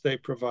support, which they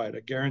provide,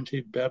 a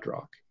guaranteed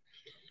bedrock,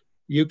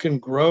 you can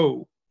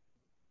grow.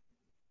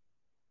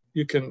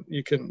 You can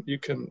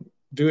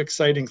do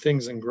exciting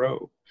things and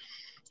grow.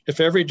 If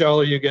every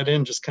dollar you get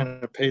in just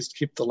kind of pays to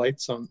keep the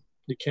lights on,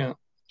 you can't,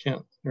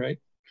 right?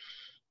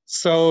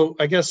 So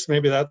I guess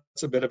maybe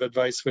that's a bit of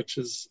advice, which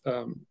is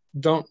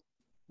don't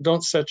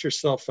set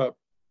yourself up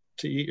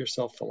to eat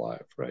yourself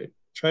alive, right?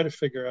 Try to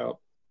figure out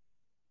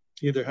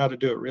either how to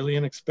do it really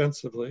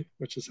inexpensively,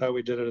 which is how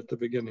we did it at the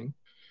beginning,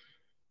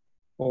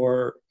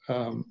 or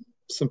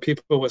some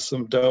people with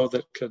some dough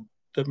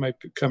that might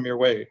come your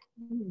way,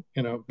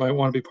 might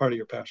want to be part of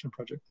your passion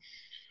project.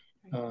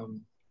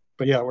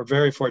 But yeah, we're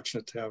very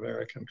fortunate to have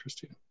Eric and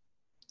Christina.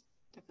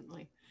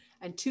 Definitely.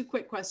 And 2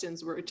 quick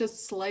questions. We're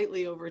just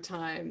slightly over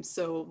time.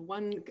 So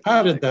one.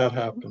 How did that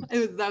happen?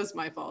 That was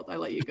my fault. I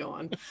let you go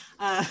on.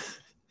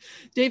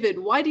 David,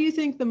 why do you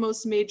think the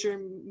most major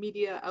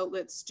media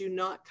outlets do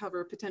not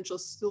cover potential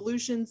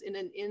solutions in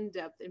an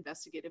in-depth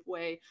investigative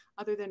way,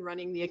 other than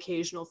running the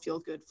occasional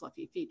feel-good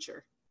fluffy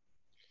feature?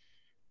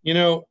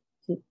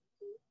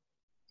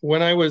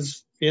 When I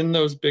was in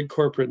those big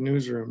corporate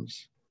newsrooms,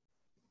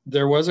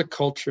 there was a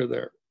culture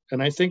there.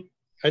 And I think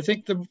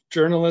the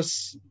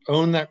journalists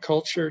own that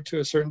culture to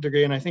a certain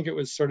degree. And I think it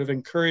was sort of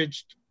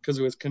encouraged because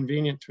it was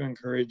convenient to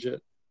encourage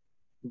it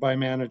by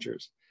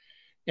managers.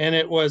 And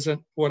it was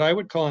what I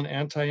would call an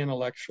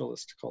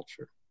anti-intellectualist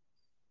culture.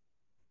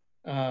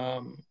 I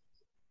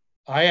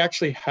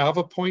actually have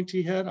a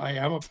pointy head. I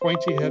am a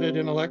pointy-headed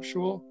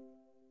intellectual.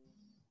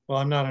 Well,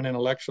 I'm not an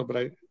intellectual,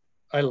 but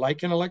I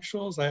like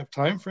intellectuals. I have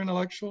time for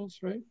intellectuals,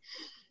 right?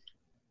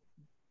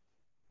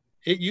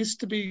 It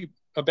used to be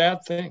a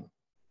bad thing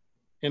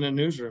in a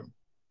newsroom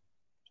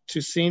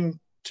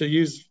to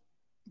use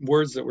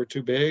words that were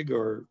too big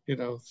or,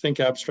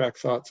 think abstract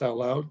thoughts out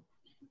loud.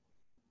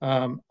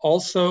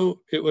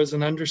 Also, it was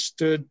an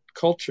understood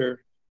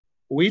culture.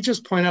 We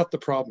just point out the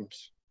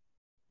problems.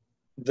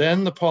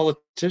 Then the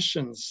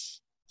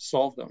politicians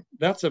solve them.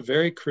 That's a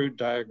very crude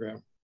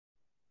diagram.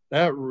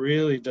 That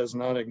really does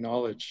not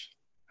acknowledge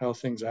how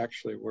things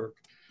actually work.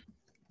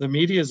 The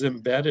media is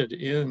embedded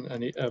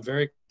in a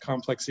very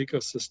complex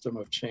ecosystem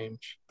of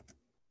change.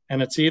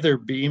 And it's either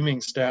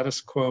beaming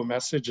status quo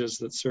messages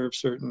that serve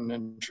certain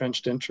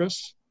entrenched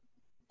interests,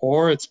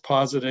 or it's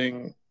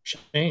positing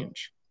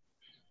change.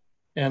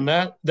 And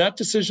that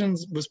decision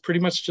was pretty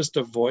much just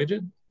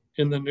avoided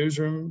in the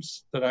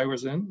newsrooms that I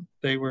was in.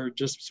 They were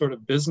just sort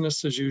of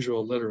business as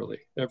usual, literally,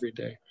 every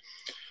day.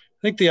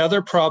 I think the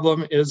other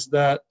problem is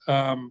that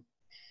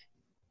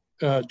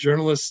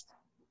journalists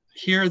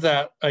hear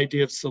that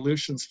idea of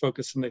solutions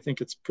focus and they think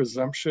it's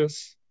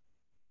presumptuous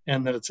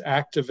and that it's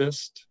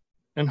activist.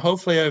 And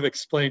hopefully I've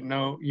explained,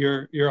 no,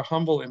 you're a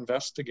humble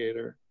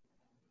investigator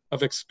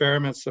of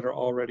experiments that are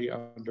already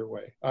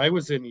underway. I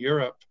was in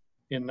Europe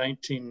in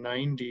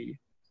 1990,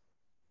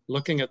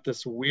 looking at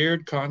this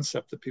weird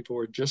concept that people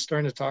were just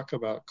starting to talk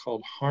about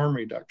called harm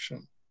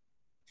reduction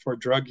for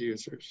drug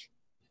users.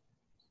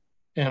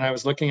 And I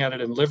was looking at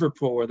it in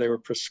Liverpool where they were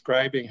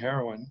prescribing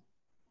heroin.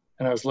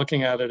 And I was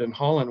looking at it in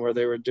Holland where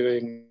they were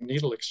doing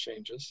needle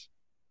exchanges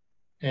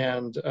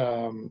and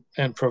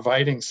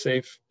providing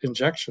safe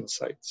injection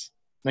sites,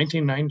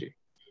 1990.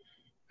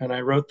 And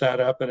I wrote that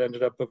up and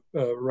ended up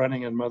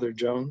running in Mother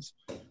Jones.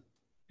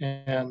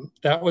 And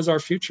that was our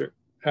future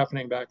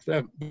happening back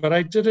then. But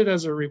I did it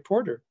as a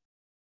reporter.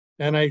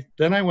 And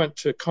then I went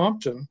to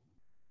Compton,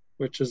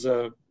 which is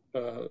a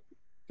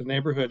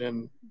neighborhood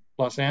in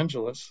Los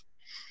Angeles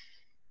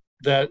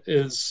that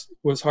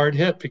was hard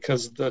hit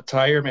because the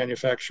tire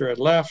manufacturer had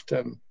left,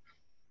 and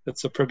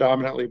it's a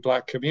predominantly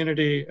Black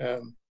community,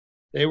 and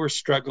they were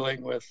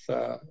struggling with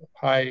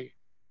high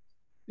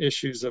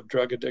issues of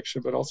drug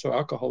addiction, but also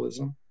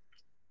alcoholism.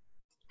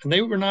 And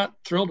they were not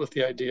thrilled with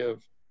the idea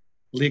of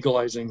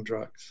legalizing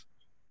drugs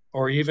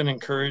or even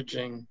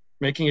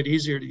making it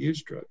easier to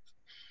use drugs.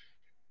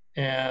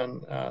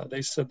 And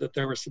they said that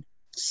there were some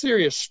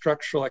serious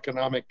structural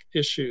economic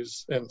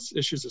issues and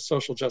issues of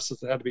social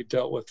justice that had to be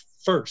dealt with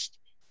first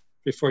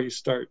before you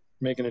start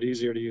making it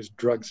easier to use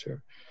drugs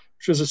here,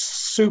 which was a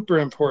super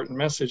important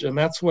message. And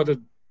that's what a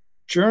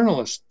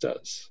journalist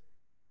does.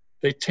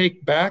 They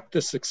take back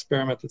this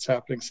experiment that's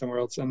happening somewhere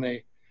else and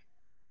they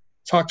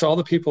talk to all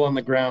the people on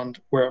the ground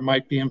where it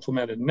might be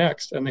implemented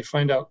next, and they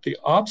find out the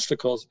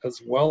obstacles as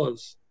well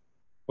as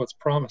what's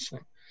promising.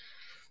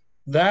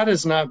 That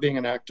is not being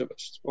an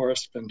activist or a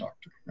spin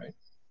doctor, right?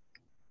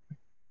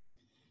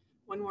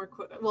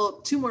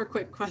 Two more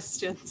quick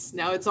questions.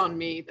 Now it's on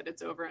me that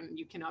it's over and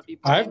you cannot be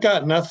I've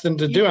got nothing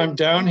to do. I'm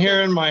down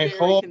here in my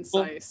hole.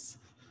 Concise.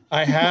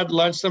 I had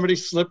lunch. Somebody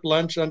slipped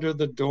lunch under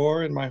the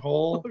door in my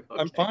hole. Okay.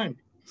 I'm fine.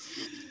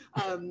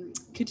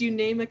 Could you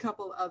name a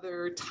couple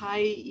other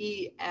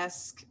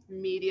Tyee-esque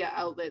media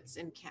outlets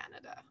in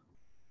Canada?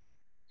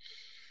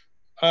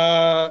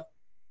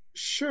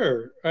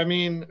 Sure. I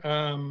mean,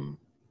 a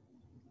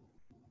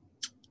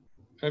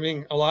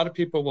lot of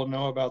people will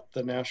know about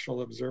the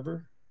National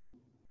Observer.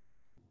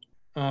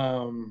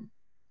 I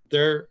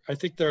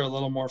think they're a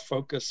little more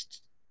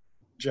focused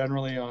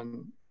generally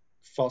on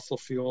fossil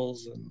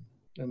fuels and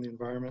the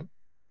environment.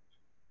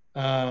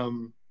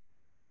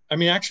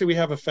 Actually, we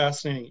have a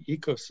fascinating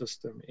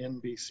ecosystem in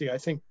BC. I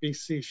think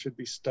BC should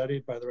be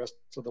studied by the rest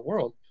of the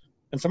world.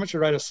 And someone should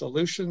write a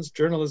solutions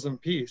journalism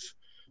piece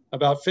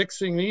about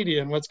fixing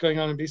media and what's going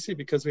on in BC,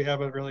 because we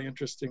have a really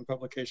interesting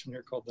publication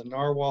here called The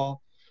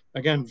Narwhal.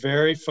 Again,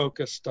 very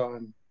focused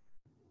on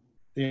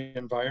the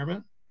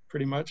environment,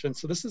 pretty much. And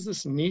so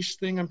this niche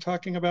thing I'm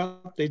talking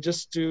about. They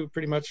just do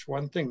pretty much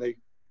one thing. They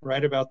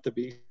write about the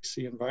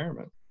BC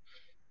environment.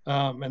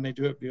 And they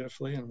do it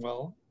beautifully and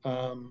well.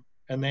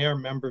 And they are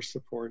member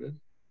supported.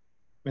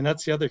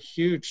 That's the other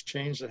huge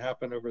change that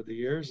happened over the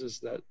years, is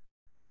that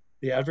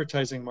the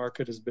advertising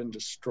market has been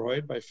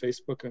destroyed by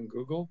Facebook and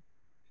Google.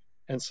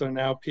 And so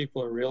now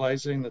people are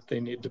realizing that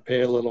they need to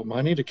pay a little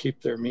money to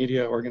keep their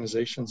media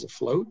organizations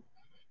afloat.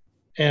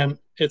 And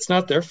it's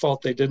not their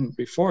fault they didn't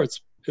before.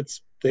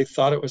 They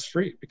thought it was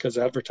free because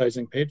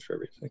advertising paid for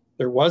everything.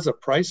 There was a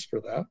price for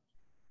that.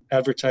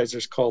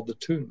 Advertisers called the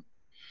tune.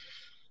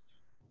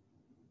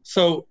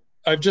 So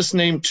I've just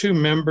named two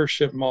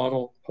membership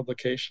model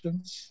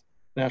publications,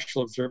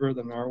 National Observer,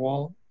 the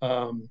Narwhal.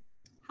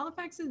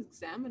 Halifax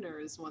Examiner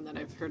is one that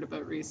I've heard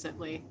about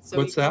recently. So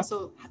what's that?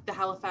 Also the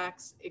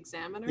Halifax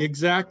Examiner?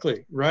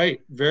 Exactly,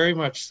 right, very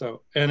much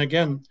so. And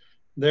again,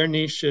 their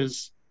niche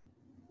is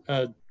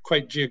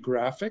quite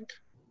geographic.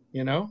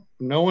 No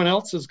one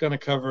else is going to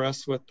cover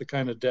us with the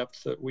kind of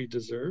depth that we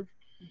deserve,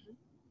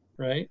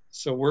 right?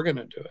 So we're going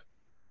to do it.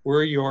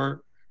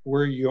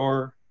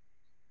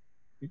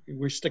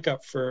 We stick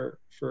up for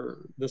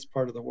this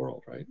part of the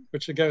world, right?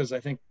 Which again is, I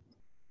think,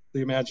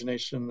 the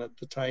imagination that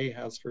the Tyee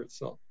has for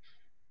itself.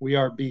 We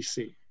are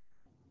BC.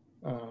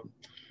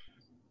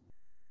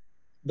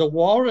 The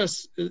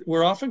walrus,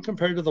 we're often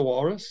compared to the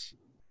walrus.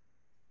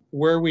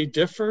 Where we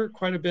differ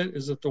quite a bit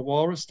is that the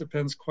walrus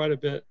depends quite a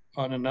bit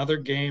on another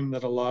game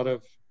that a lot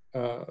of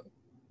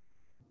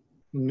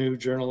new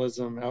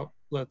journalism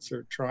outlets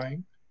are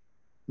trying.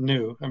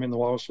 The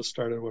walrus was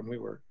started when we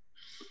were.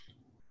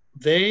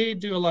 They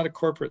do a lot of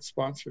corporate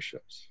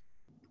sponsorships.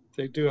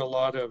 They do a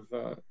lot of,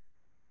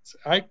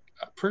 I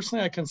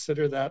personally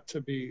consider that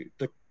to be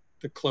the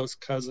close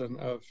cousin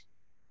of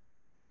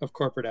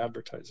corporate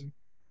advertising.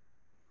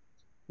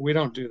 We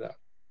don't do that.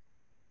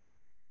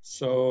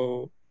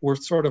 So we're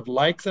sort of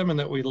like them in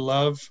that we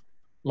love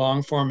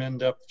long form,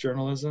 in-depth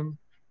journalism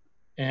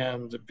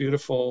and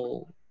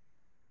beautiful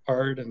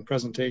art and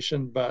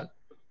presentation, but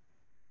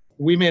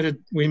we made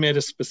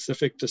a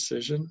specific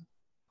decision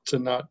to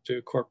not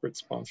do corporate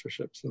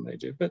sponsorships, and they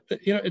do. But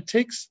it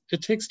takes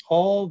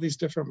all these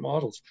different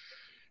models.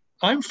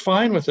 I'm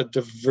fine with a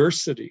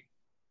diversity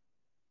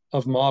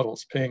of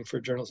models paying for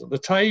journalism. The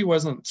Tyee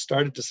wasn't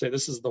started to say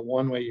this is the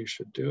one way you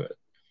should do it.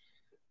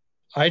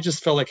 I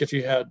just felt like if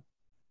you had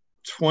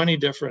 20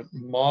 different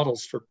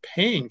models for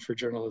paying for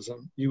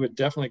journalism, you would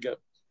definitely get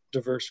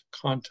diverse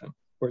content.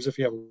 Whereas if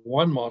you have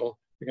one model,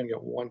 you're going to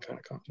get one kind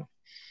of content.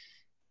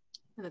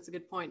 And that's a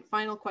good point.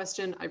 Final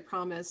question, I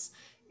promise.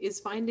 Is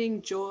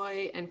finding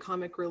joy and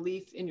comic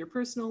relief in your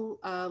personal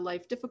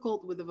life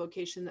difficult with a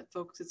vocation that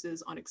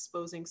focuses on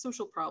exposing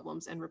social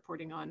problems and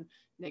reporting on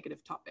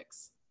negative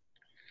topics?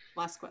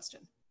 Last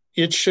question.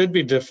 It should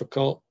be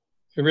difficult.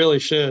 It really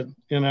should,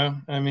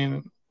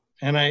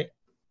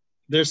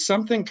 there's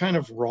something kind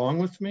of wrong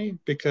with me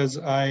because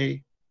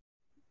I'm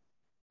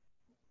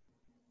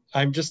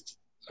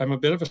a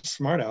bit of a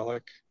smart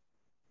aleck.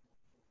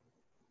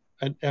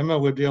 Emma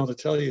would be able to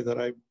tell you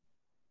that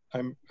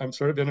I'm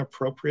sort of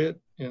inappropriate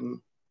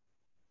in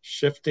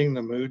shifting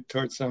the mood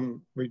towards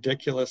some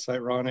ridiculous,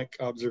 ironic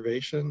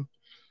observation.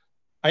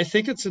 I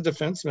think it's a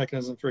defense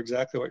mechanism for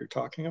exactly what you're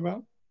talking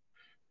about.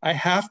 I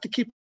have to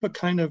keep a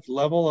kind of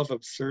level of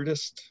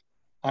absurdist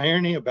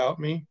irony about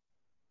me.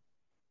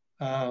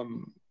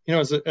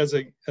 As a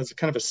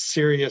kind of a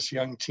serious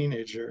young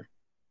teenager,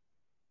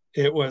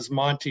 it was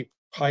Monty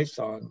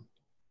Python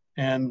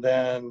and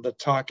then the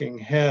Talking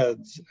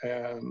Heads,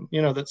 and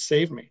that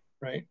saved me,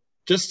 right?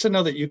 Just to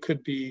know that you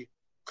could be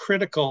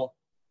critical,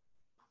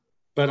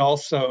 but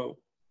also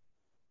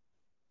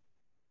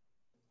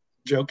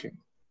joking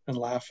and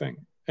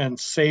laughing and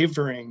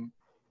savoring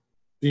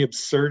the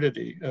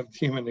absurdity of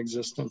human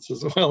existence,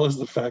 as well as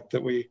the fact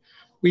that we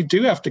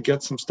do have to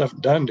get some stuff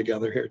done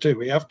together here too.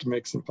 We have to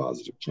make some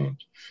positive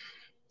change.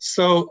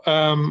 So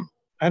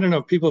I don't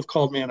know, people have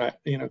called me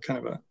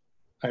kind of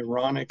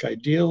ironic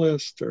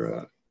idealist or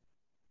a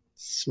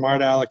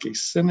smart alecky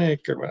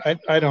cynic, or what.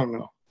 I don't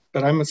know,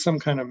 but I'm some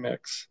kind of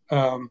mix.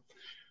 The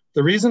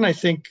reason I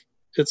think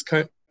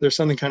there's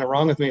something kind of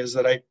wrong with me is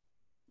that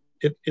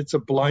it's a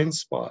blind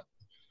spot.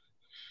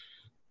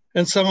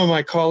 And some of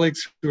my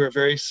colleagues who are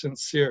very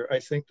sincere, I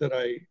think that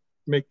I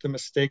make the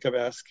mistake of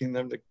asking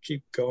them to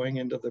keep going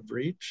into the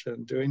breach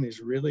and doing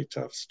these really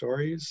tough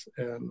stories.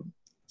 And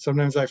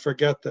sometimes I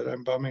forget that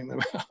I'm bumming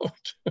them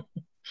out.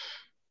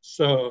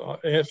 So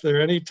if there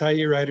are any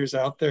Tyee writers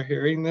out there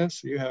hearing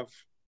this, you have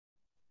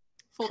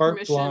full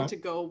permission to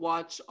go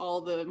watch all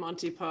the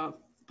Monty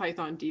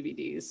Python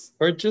DVDs.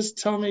 Or just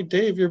tell me,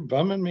 Dave, you're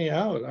bumming me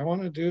out. I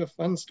want to do a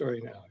fun story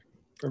now.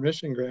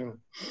 Permission granted.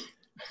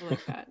 I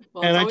like that.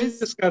 Well, and I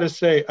just got to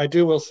say,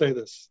 will say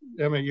this,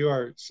 Emma, you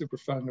are super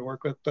fun to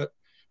work with, but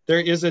there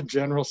is a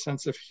general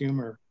sense of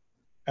humor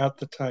at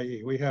the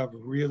Tyee. We have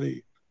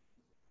really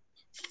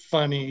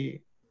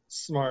funny,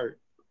 smart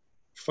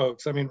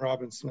folks. I mean,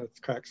 Robin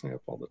Smith cracks me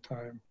up all the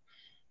time.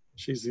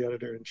 She's the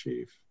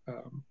editor-in-chief.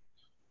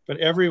 But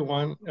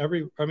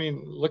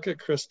look at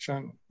Chris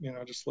Chung,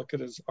 just look at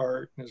his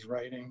art and his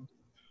writing.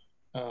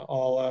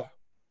 Alla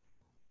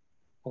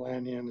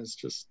Polanian is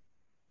just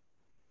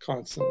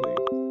constantly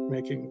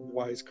making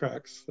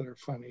wisecracks that are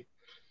funny.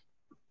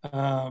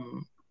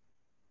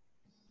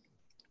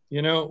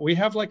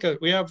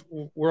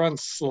 We're on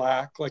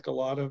Slack like a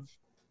lot of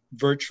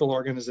virtual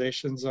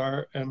organizations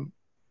are, and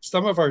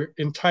some of our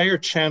entire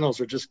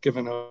channels are just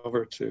given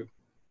over to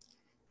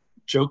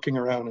joking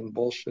around and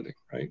bullshitting,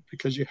 right?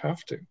 Because you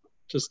have to,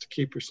 just to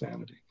keep your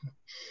sanity.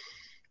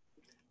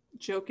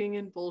 Joking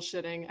and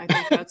bullshitting. I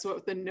think that's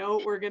what the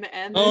note we're going to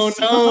end this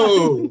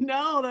on.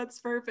 No, that's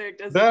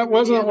perfect. That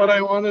wasn't what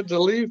I wanted to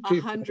leave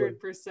people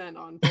 100%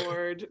 on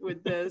board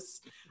with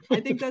this. I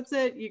think that's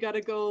it. You got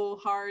to go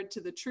hard to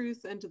the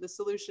truth and to the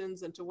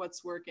solutions and to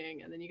what's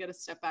working. And then you got to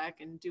step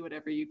back and do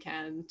whatever you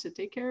can to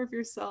take care of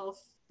yourself.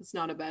 It's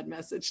not a bad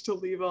message to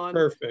leave on.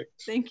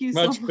 Perfect. Thank you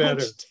so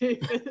much,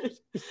 David.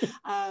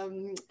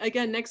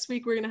 Again, next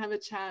week, we're going to have a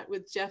chat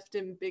with Jeff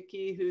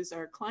Dembicki, who's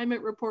our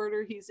climate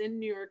reporter. He's in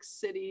New York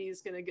City.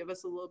 He's going to give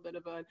us a little bit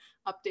of an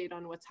update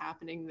on what's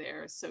happening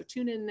there. So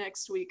tune in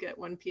next week at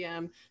 1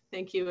 p.m.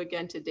 Thank you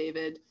again to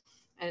David.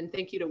 And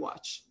thank you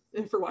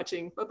for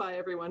watching. Bye-bye,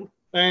 everyone.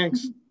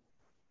 Thanks.